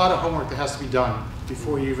 there's a lot of homework that has to be done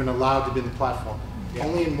before you're even allowed to be in the platform. Yeah.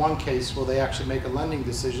 Only in one case will they actually make a lending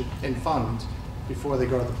decision and fund before they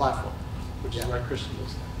go to the platform, which is where Christian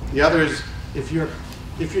is. The other is, if your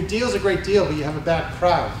deal's a great deal, but you have a bad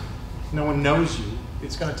crowd, no one knows you,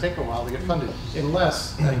 it's going to take a while to get funded.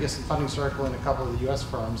 Unless, I guess in Funding Circle and a couple of the US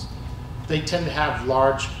firms, they tend to have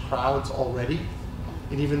large crowds already.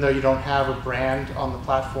 And even though you don't have a brand on the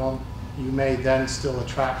platform, you may then still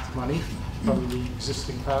attract money from the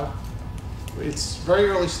existing crowd. It's very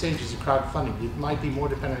early stages of crowdfunding. It might be more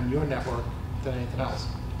dependent on your network than anything else.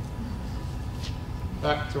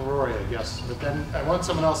 Back to Rory, I guess, but then I want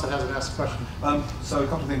someone else that hasn't asked a question. So a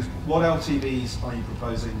couple of things. What LTVs are you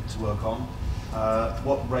proposing to work on?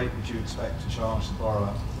 What rate would you expect to charge the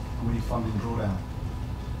borrower? And will you fund in drawdown?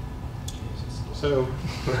 So,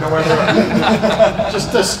 however,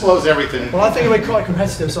 just disclose everything. Well, I think we're quite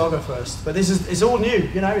competitive, so I'll go first. But it's all new,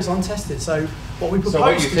 it's untested. So what we propose So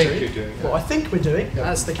what you to think do, you're doing, yeah. what I think we're doing, Yeah.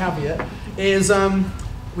 that's the caveat, is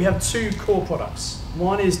we have 2 core products.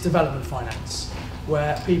 One is development finance,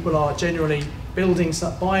 where people are generally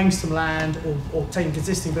buying some land or taking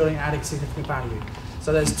existing building and adding significant value.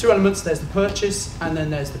 So there's 2 elements, there's the purchase and then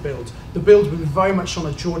there's the build. The build will be very much on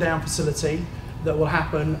a drawdown facility that will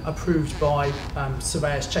happen, approved by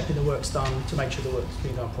surveyors checking the work's done to make sure the work's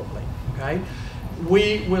being done properly. Okay,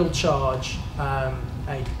 we will charge a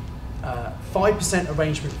 5%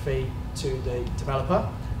 arrangement fee to the developer.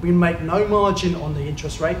 We make no margin on the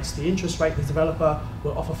interest rates. The interest rate the developer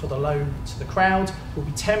will offer for the loan to the crowd will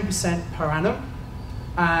be 10% per annum.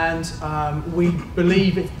 And we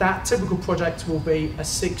believe if that typical project will be a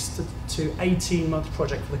 6 to 18 month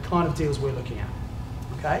project for the kind of deals we're looking at.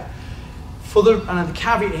 Okay. And the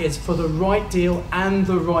caveat here is for the right deal and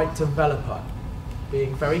the right developer.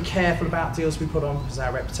 Being very careful about deals we put on because of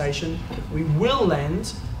our reputation. We will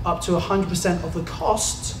lend up to 100% of the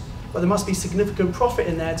cost, but there must be significant profit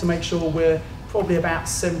in there to make sure we're probably about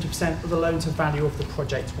 70% of the loan to value of the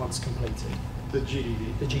project once completed. The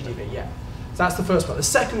GDV. The GDV, yeah. So that's the first part. The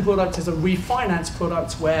second product is a refinance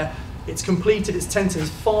product where It's completed, it's tenanted, there's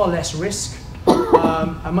far less risk,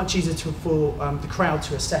 and much easier for the crowd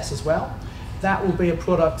to assess as well. That will be a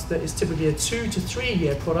product that is typically a 2 to 3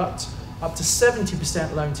 year product, up to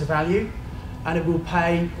 70% loan to value, and it will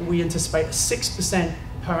pay, we anticipate, a 6%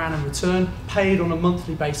 per annum return, paid on a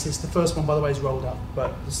monthly basis. The first one, by the way, is rolled up,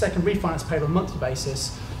 but the second refinance paid on a monthly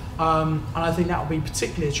basis. And I think that will be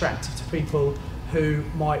particularly attractive to people who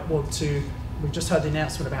might want to. We've just heard the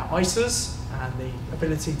announcement about ISAs and the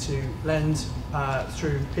ability to lend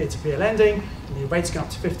through peer-to-peer lending, and the rates going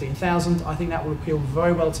up to 15,000. I think that will appeal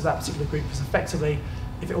very well to that particular group, because effectively,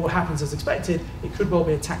 if it all happens as expected, it could well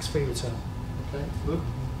be a tax-free return. Okay, Luke?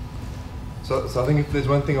 So I think if there's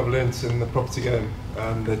one thing I've learned in the property game,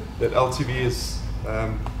 that LTV is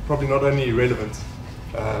probably not only relevant,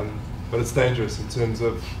 but it's dangerous in terms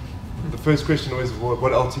of the first question always is what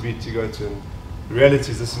LTV to go to. And the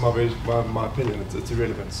reality is, this is my opinion, it's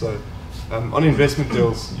irrelevant. So on investment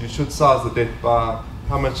deals, you should size the debt by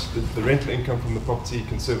how much the rental income from the property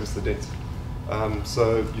can service the debt.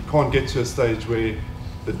 So you can't get to a stage where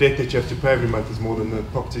the debt that you have to pay every month is more than the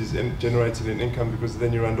property is generated in income, because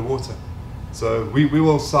then you're underwater. So we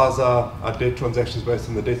will size our debt transactions based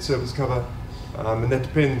on the debt service cover, and that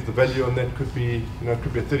depends. The value on that could be, it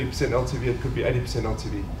could be a 30% LTV, it could be 80%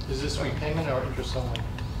 LTV. Is this repayment or interest only?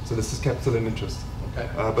 So this is capital and interest. Okay.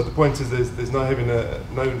 But the point is, there's no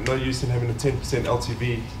use in having a 10%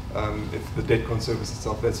 LTV if the debt can't service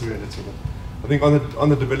itself. That's irrelevant. I think on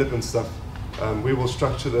the development stuff, we will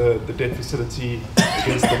structure the debt facility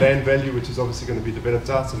against the land value, which is obviously going to be developed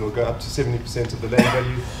out, and will go up to 70% of the land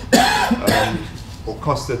value, or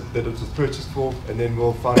cost that it was purchased for, and then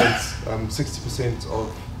we'll finance 60%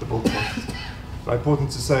 of the build costs. But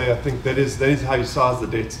important to say, I think that is how you size the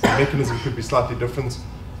debt. The mechanism could be slightly different.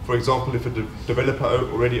 For example, if a developer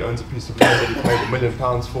already owns a piece of land that he paid £1 million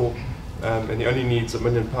for, and he only needs £1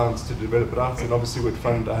 million to develop it out, then obviously we'd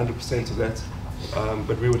fund 100% of that.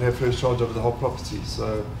 But we would have first charge over the whole property,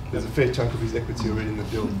 so there's a fair chunk of his equity already in the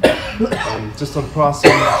deal. Just on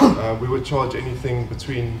pricing, we would charge anything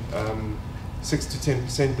between 6 to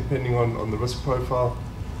 10% depending on the risk profile.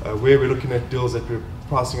 Where we're looking at deals that we're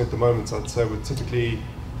pricing at the moment, I'd say we're typically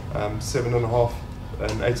 7.5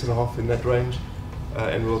 and 8.5 in that range,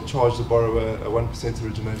 and we'll charge the borrower a 1%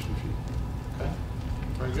 origination fee. Okay,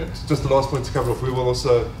 very good. Just the last point to cover off, we will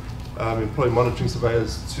also employ monitoring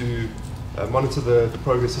surveyors to monitor the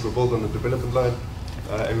progress of a build on a development loan,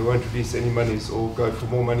 and we won't release any monies or go for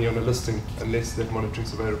more money on a listing unless that monitoring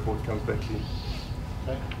survey report comes back clean.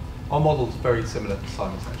 Okay. Our model is very similar to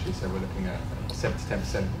Simon's actually, so we're looking at a 7 to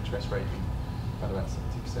 10% interest rate and about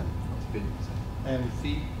 70% LTV. And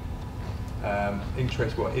fee?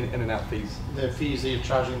 Interest, well, in and out fees? The fees that you're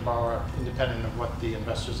charging the borrower, independent of what the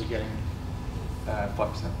investors are getting?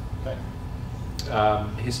 5%. Okay.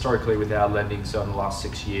 Historically, with our lending, so in the last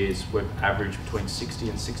 6 years, we've averaged between 60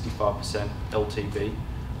 and 65% LTV,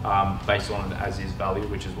 based on an as-is value,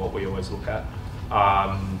 which is what we always look at.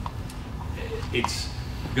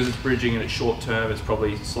 Because it's bridging and it's short term, it's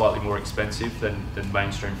probably slightly more expensive than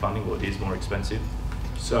mainstream funding, or it is more expensive.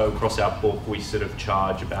 So across our book, we sort of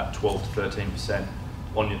charge about 12 to 13%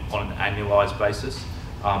 on an annualised basis,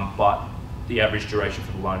 but the average duration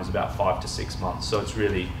for the loan is about 5 to 6 months. So it's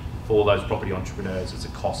really, for all those property entrepreneurs, it's a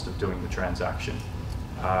cost of doing the transaction.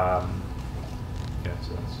 Yeah,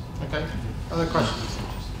 so that's... Okay. Other questions?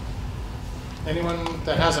 Anyone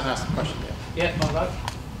that hasn't asked a question yet? Yeah, Marlo.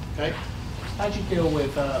 Okay. How do you deal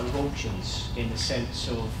with auctions in the sense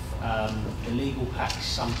of the legal packs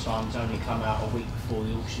sometimes only come out a week before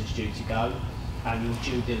the auction's due to go, and your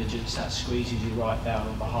due diligence, that squeezes you right down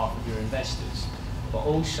on behalf of your investors? But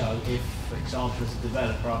also, if, for example, as a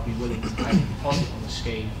developer, I'd be willing to pay a deposit on the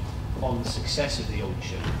scheme on the success of the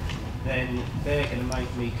auction, then they're going to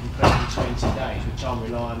make me complete in 20 days, which I'm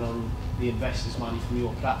relying on the investors' money from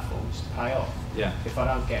your platforms to pay off. Yeah. If I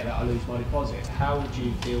don't get that, I lose my deposit. How would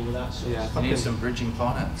you deal with that sort of stuff? I need some bridging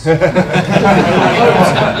finance. I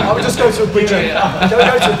would just go to a bridger.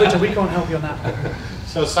 Go to a bridger. We can't help you on that.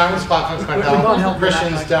 So Simon's platform can't We can't help with that,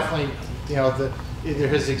 Christian's mate. definitely, either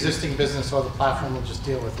his existing business or the platform will just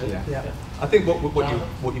deal with it. Yeah. I think what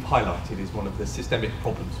you've highlighted is one of the systemic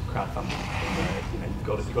problems of crowdfunding.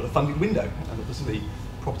 You've got a funding window, and obviously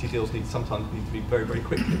property deals sometimes need to be very, very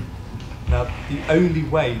quickly. Now, the only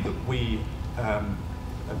way that we have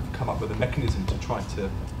come up with a mechanism to try to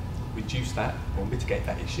reduce that or mitigate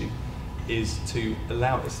that issue is to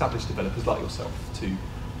allow established developers like yourself to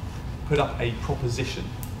put up a proposition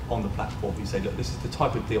on the platform. You say, look, this is the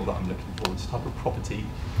type of deal that I'm looking for, it's the type of property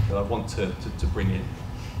that I want to bring in.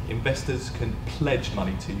 investors can pledge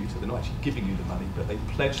money to you, so they're not actually giving you the money, but they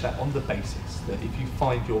pledge that on the basis that if you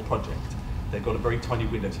find your project, they've got a very tiny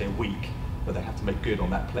window, say a week, where they have to make good on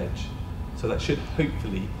that pledge. So that should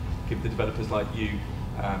hopefully give the developers like you,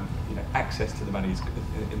 access to the money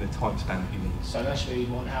in the time span that you need. So that's where you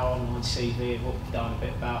want our online CV of what we've done, a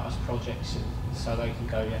bit about us projects, and so they can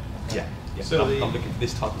go, Yeah. So I'm looking for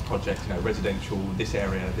this type of project, residential, this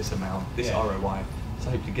area, this amount, this ROI. So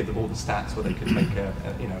hopefully give them all the stats where they can make a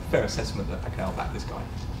fair assessment that, okay, I'll back this guy.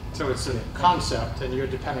 So it's a concept, and you're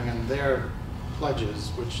depending on their pledges,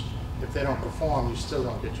 which if they don't perform, you still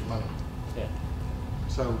don't get your money. Yeah.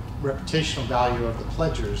 So reputational value of the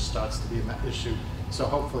pledgers starts to be an issue. So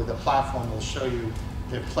hopefully the platform will show you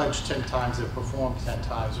they've pledged 10 times, they've performed 10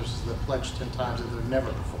 times, versus they've pledged 10 times and they've never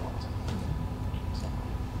performed. So,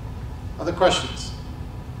 other questions?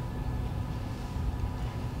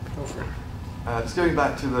 Go for it. Just going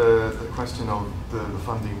back to the question of the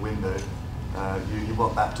funding window, you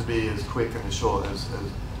want that to be as quick and as short as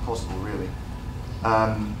possible, really.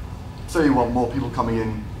 So you want more people coming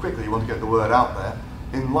in quickly, you want to get the word out there.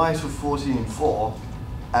 In light of 14.4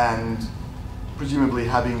 and presumably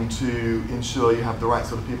having to ensure you have the right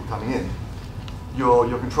sort of people coming in,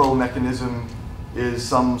 your control mechanism is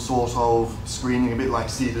some sort of screening, a bit like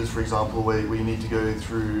Cedars, for example, where you need to go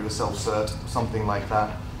through a self-cert, something like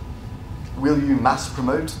that. Will you mass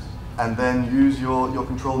promote and then use your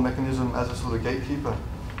control mechanism as a sort of gatekeeper?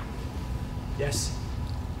 Yes.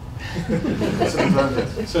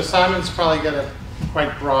 So Simon's probably got a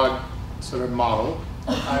quite broad sort of model.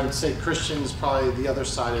 I would say Christian's probably the other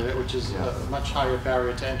side of it, which is a much higher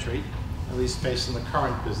barrier to entry, at least based on the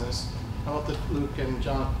current business. How about Luke and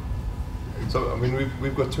John? So I mean,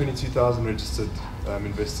 we've got 22,000 registered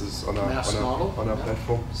investors on our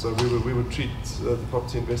platform. So we would treat the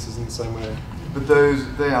property investors in the same way. But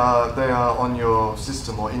they are on your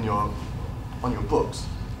system or on your books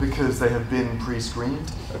because they have been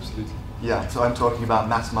pre-screened. Absolutely. Yeah. So I'm talking about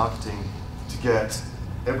mass marketing to get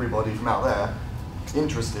everybody from out there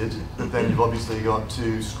interested, but then you've obviously got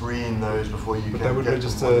to screen those before you can. But they would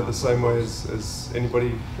register the same way as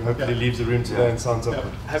anybody who hopefully leaves the room today and signs up.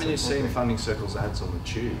 Haven't you seen Funding Circle's ads on the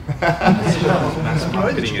tube? Mass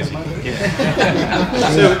marketing is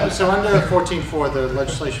So under 14.4, the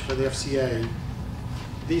legislation for the FCA,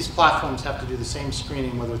 these platforms have to do the same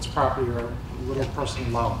screening, whether it's property or little personal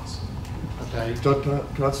loans. Okay. John,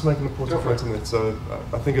 can I just make an important point on that? So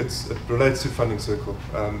I think it relates to Funding Circle,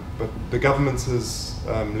 but the government has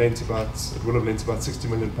lent about £60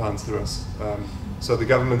 million through us. So the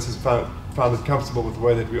government has found it comfortable with the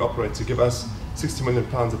way that we operate to give us £60 million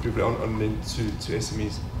that we on lend to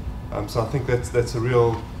SMEs. So I think that's a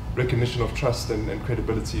real recognition of trust and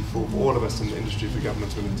credibility for all of us in the industry if the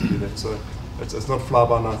government's willing to do that. So it's not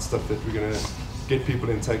fly-by-night stuff that we're going to get people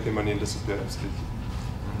in, take their money and disappear, absolutely.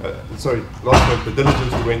 Sorry, last point, the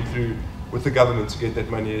diligence we went through with the government to get that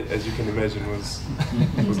money, as you can imagine, was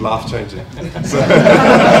life-changing. So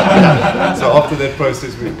after that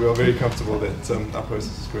process, we are very comfortable that our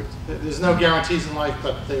process is correct. There's no guarantees in life,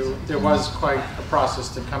 but there was quite a process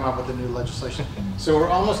to come up with the new legislation. So we're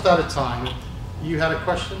almost out of time. You had a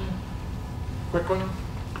question? Quick one?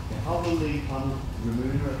 How will the fund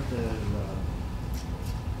remunerate their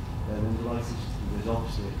underwriters? There's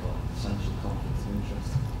obviously a essential conflict of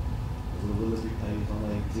interest. Will it be paid on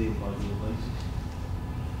a deal-by-deal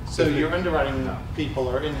basis? So your underwriting people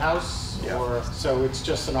are in-house, or so it's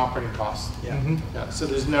just an operating cost? Yeah. So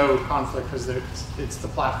there's no conflict because it's the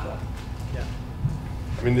platform. Yeah.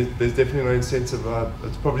 I mean, there's definitely no incentive.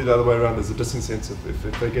 It's probably the other way around. There's a disincentive.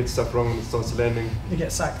 If they get stuff wrong and it starts landing, you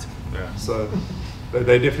get sacked. Yeah. So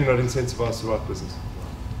they're definitely not incentivized to write business.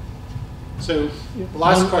 So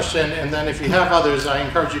last question, and then if you have others, I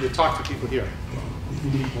encourage you to talk to people here. If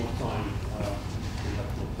you need more time,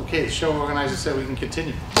 okay, the show organizer said we can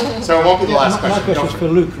continue. So it won't be the last question. My question is for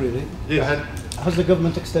Luke, really. Go ahead. Has the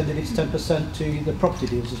government extended its 10% to the property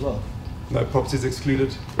deals as well? No, property is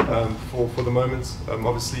excluded for the moment.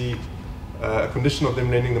 Obviously, a condition of them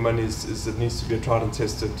lending the money is it needs to be a tried and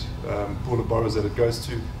tested pool of borrowers that it goes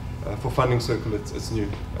to. For Funding Circle, it's new.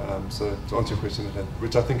 So to answer your question,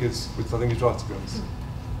 which I think is right, to be honest.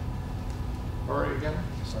 All right, again.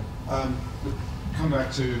 Sorry. Come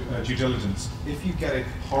back to due diligence. If you get it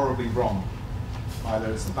horribly wrong,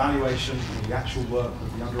 either it's the valuation or the actual work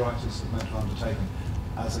that the underwriters have meant to have undertaken,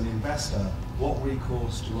 as an investor, what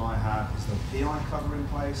recourse do I have? Is there PI cover in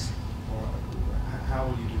place, or how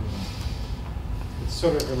will you do that? It's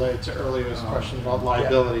sort of related to earlier's question about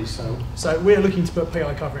liability. So we're looking to put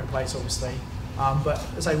PI cover in place, obviously, but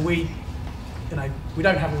as I say, we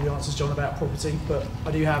don't have all the answers, John, about property, but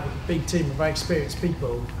I do have a big team of very experienced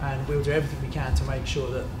people, and we'll do everything we can to make sure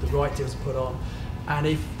that the right deals are put on. And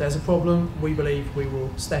if there's a problem, we believe we will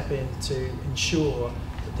step in to ensure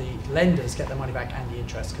that the lenders get their money back and the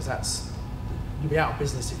interest, because you'll be out of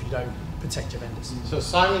business if you don't protect your lenders. So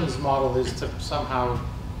Simon's model is to somehow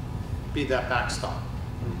be that backstop.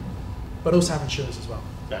 But also have insurance as well.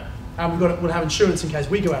 Yeah. And we'll have insurance in case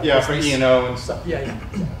we go out of for business. E&O and stuff. Yeah.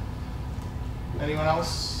 Anyone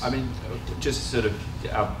else? I mean, just sort of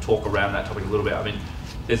talk around that topic a little bit. I mean,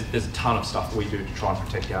 there's a ton of stuff we do to try and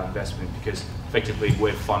protect our investment, because effectively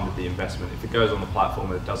we've funded the investment. If it goes on the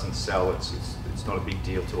platform and it doesn't sell, it's not a big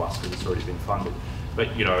deal to us because it's already been funded. But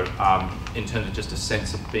in terms of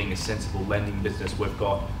just being a sensible lending business, we've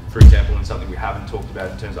got, for example, and something we haven't talked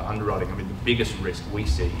about in terms of underwriting. I mean, the biggest risk we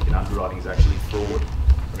see in underwriting is actually fraud.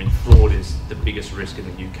 I mean, fraud is the biggest risk in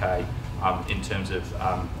the UK in terms of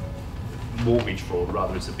mortgage fraud.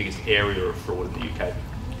 Rather, it's the biggest area of fraud in the UK.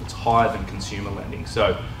 It's higher than consumer lending.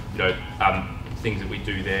 So, things that we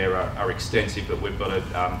do there are extensive, but we've got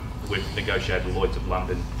we've negotiated Lloyd's of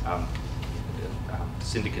London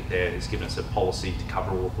syndicate there has given us a policy to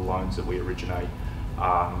cover all of the loans that we originate.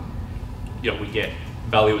 We get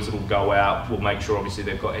valuers that will go out. We'll make sure obviously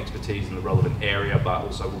they've got expertise in the relevant area, but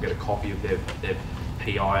also we'll get a copy of their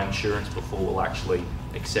PI insurance before we'll actually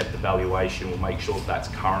accept the valuation. We'll make sure that's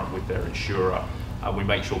current with their insurer. We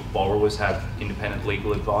make sure borrowers have independent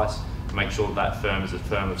legal advice. Make sure that firm is a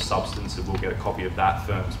firm of substance, and we'll get a copy of that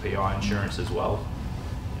firm's PI insurance as well.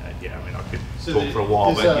 I mean, I could talk for a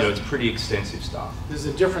while, but it's pretty extensive stuff. There's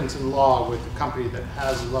a difference in law with the company that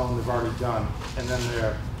has a loan they've already done, and then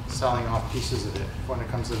they're selling off pieces of it when it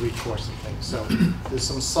comes to recourse and things. So there's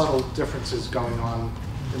some subtle differences going on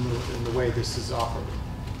in the way this is offered.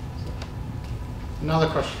 So, another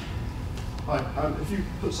question. Hi, if you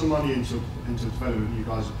put some money into a development you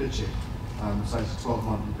guys are pitching, say it's a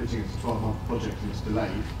 12-month, you're pitching it's a 12-month project and it's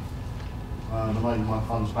delayed, and I need my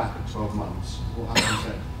funds back at 12 months, what happens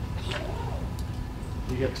then?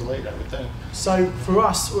 You get delayed, I would think. So for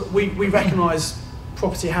us, we recognise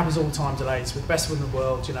property happens all the time, delays, with the best of in the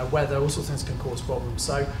world, weather, all sorts of things can cause problems.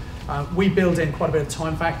 So we build in quite a bit of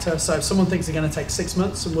time factor. So if someone thinks they're going to take 6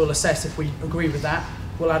 months, and we'll assess if we agree with that,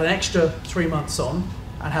 we'll add an extra 3 months on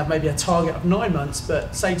and have maybe a target of 9 months,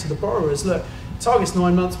 but say to the borrowers, look, target's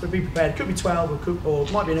 9 months, but be prepared, it could be 12 or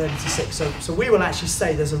it might be an early to 6. So we will actually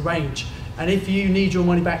say there's a range. And if you need your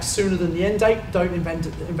money back sooner than the end date, don't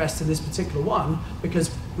invest in this particular one, because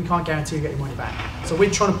we can't guarantee you get your money back. So we're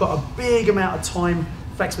trying to put a big amount of time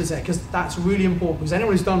flexibility there, because that's really important, because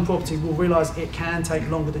anyone who's done property will realise it can take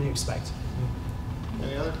longer than you expect.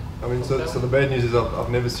 Any other? I mean, so the bad news is I've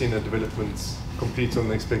never seen a development complete on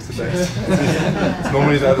the expected date. It's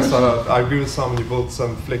normally the other side. I agree with Simon, you built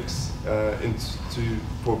some flex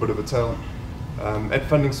for a bit of a tail. At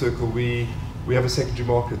Funding Circle, we have a secondary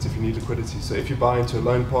market if you need liquidity. So if you buy into a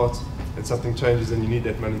loan part and something changes and you need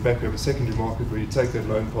that money back, we have a secondary market where you take that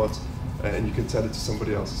loan part and you can sell it to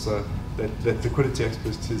somebody else. So that liquidity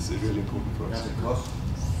aspect is really important for us. At a cost?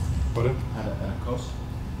 Pardon? At a cost?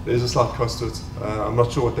 There's a slight cost to it. I'm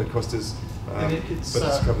not sure what that cost is, but it's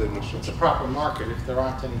covered in insurance. It's a proper market. If there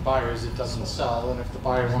aren't any buyers, it doesn't sell. And if the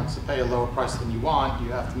buyer wants to pay a lower price than you want,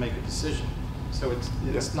 you have to make a decision. So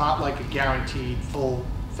it's not like a guaranteed full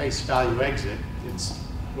face value exit. It's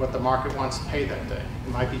what the market wants to pay that day.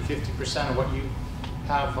 It might be 50% of what you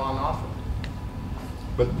have on offer.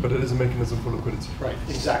 But it is a mechanism for liquidity. Right,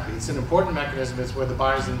 exactly. It's an important mechanism. It's where the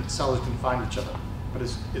buyers and sellers can find each other. But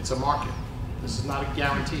it's a market. This is not a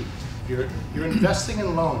guarantee. You're investing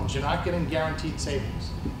in loans. You're not getting guaranteed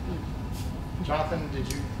savings. Jonathan, did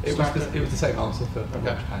you start? It was the same answer for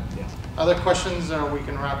okay. LaunchPad, yeah. Other questions, or we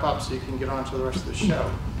can wrap up so you can get on to the rest of the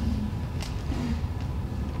show?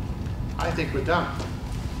 I think we're done.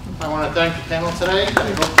 I want to thank the panel today.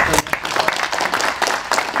 I hope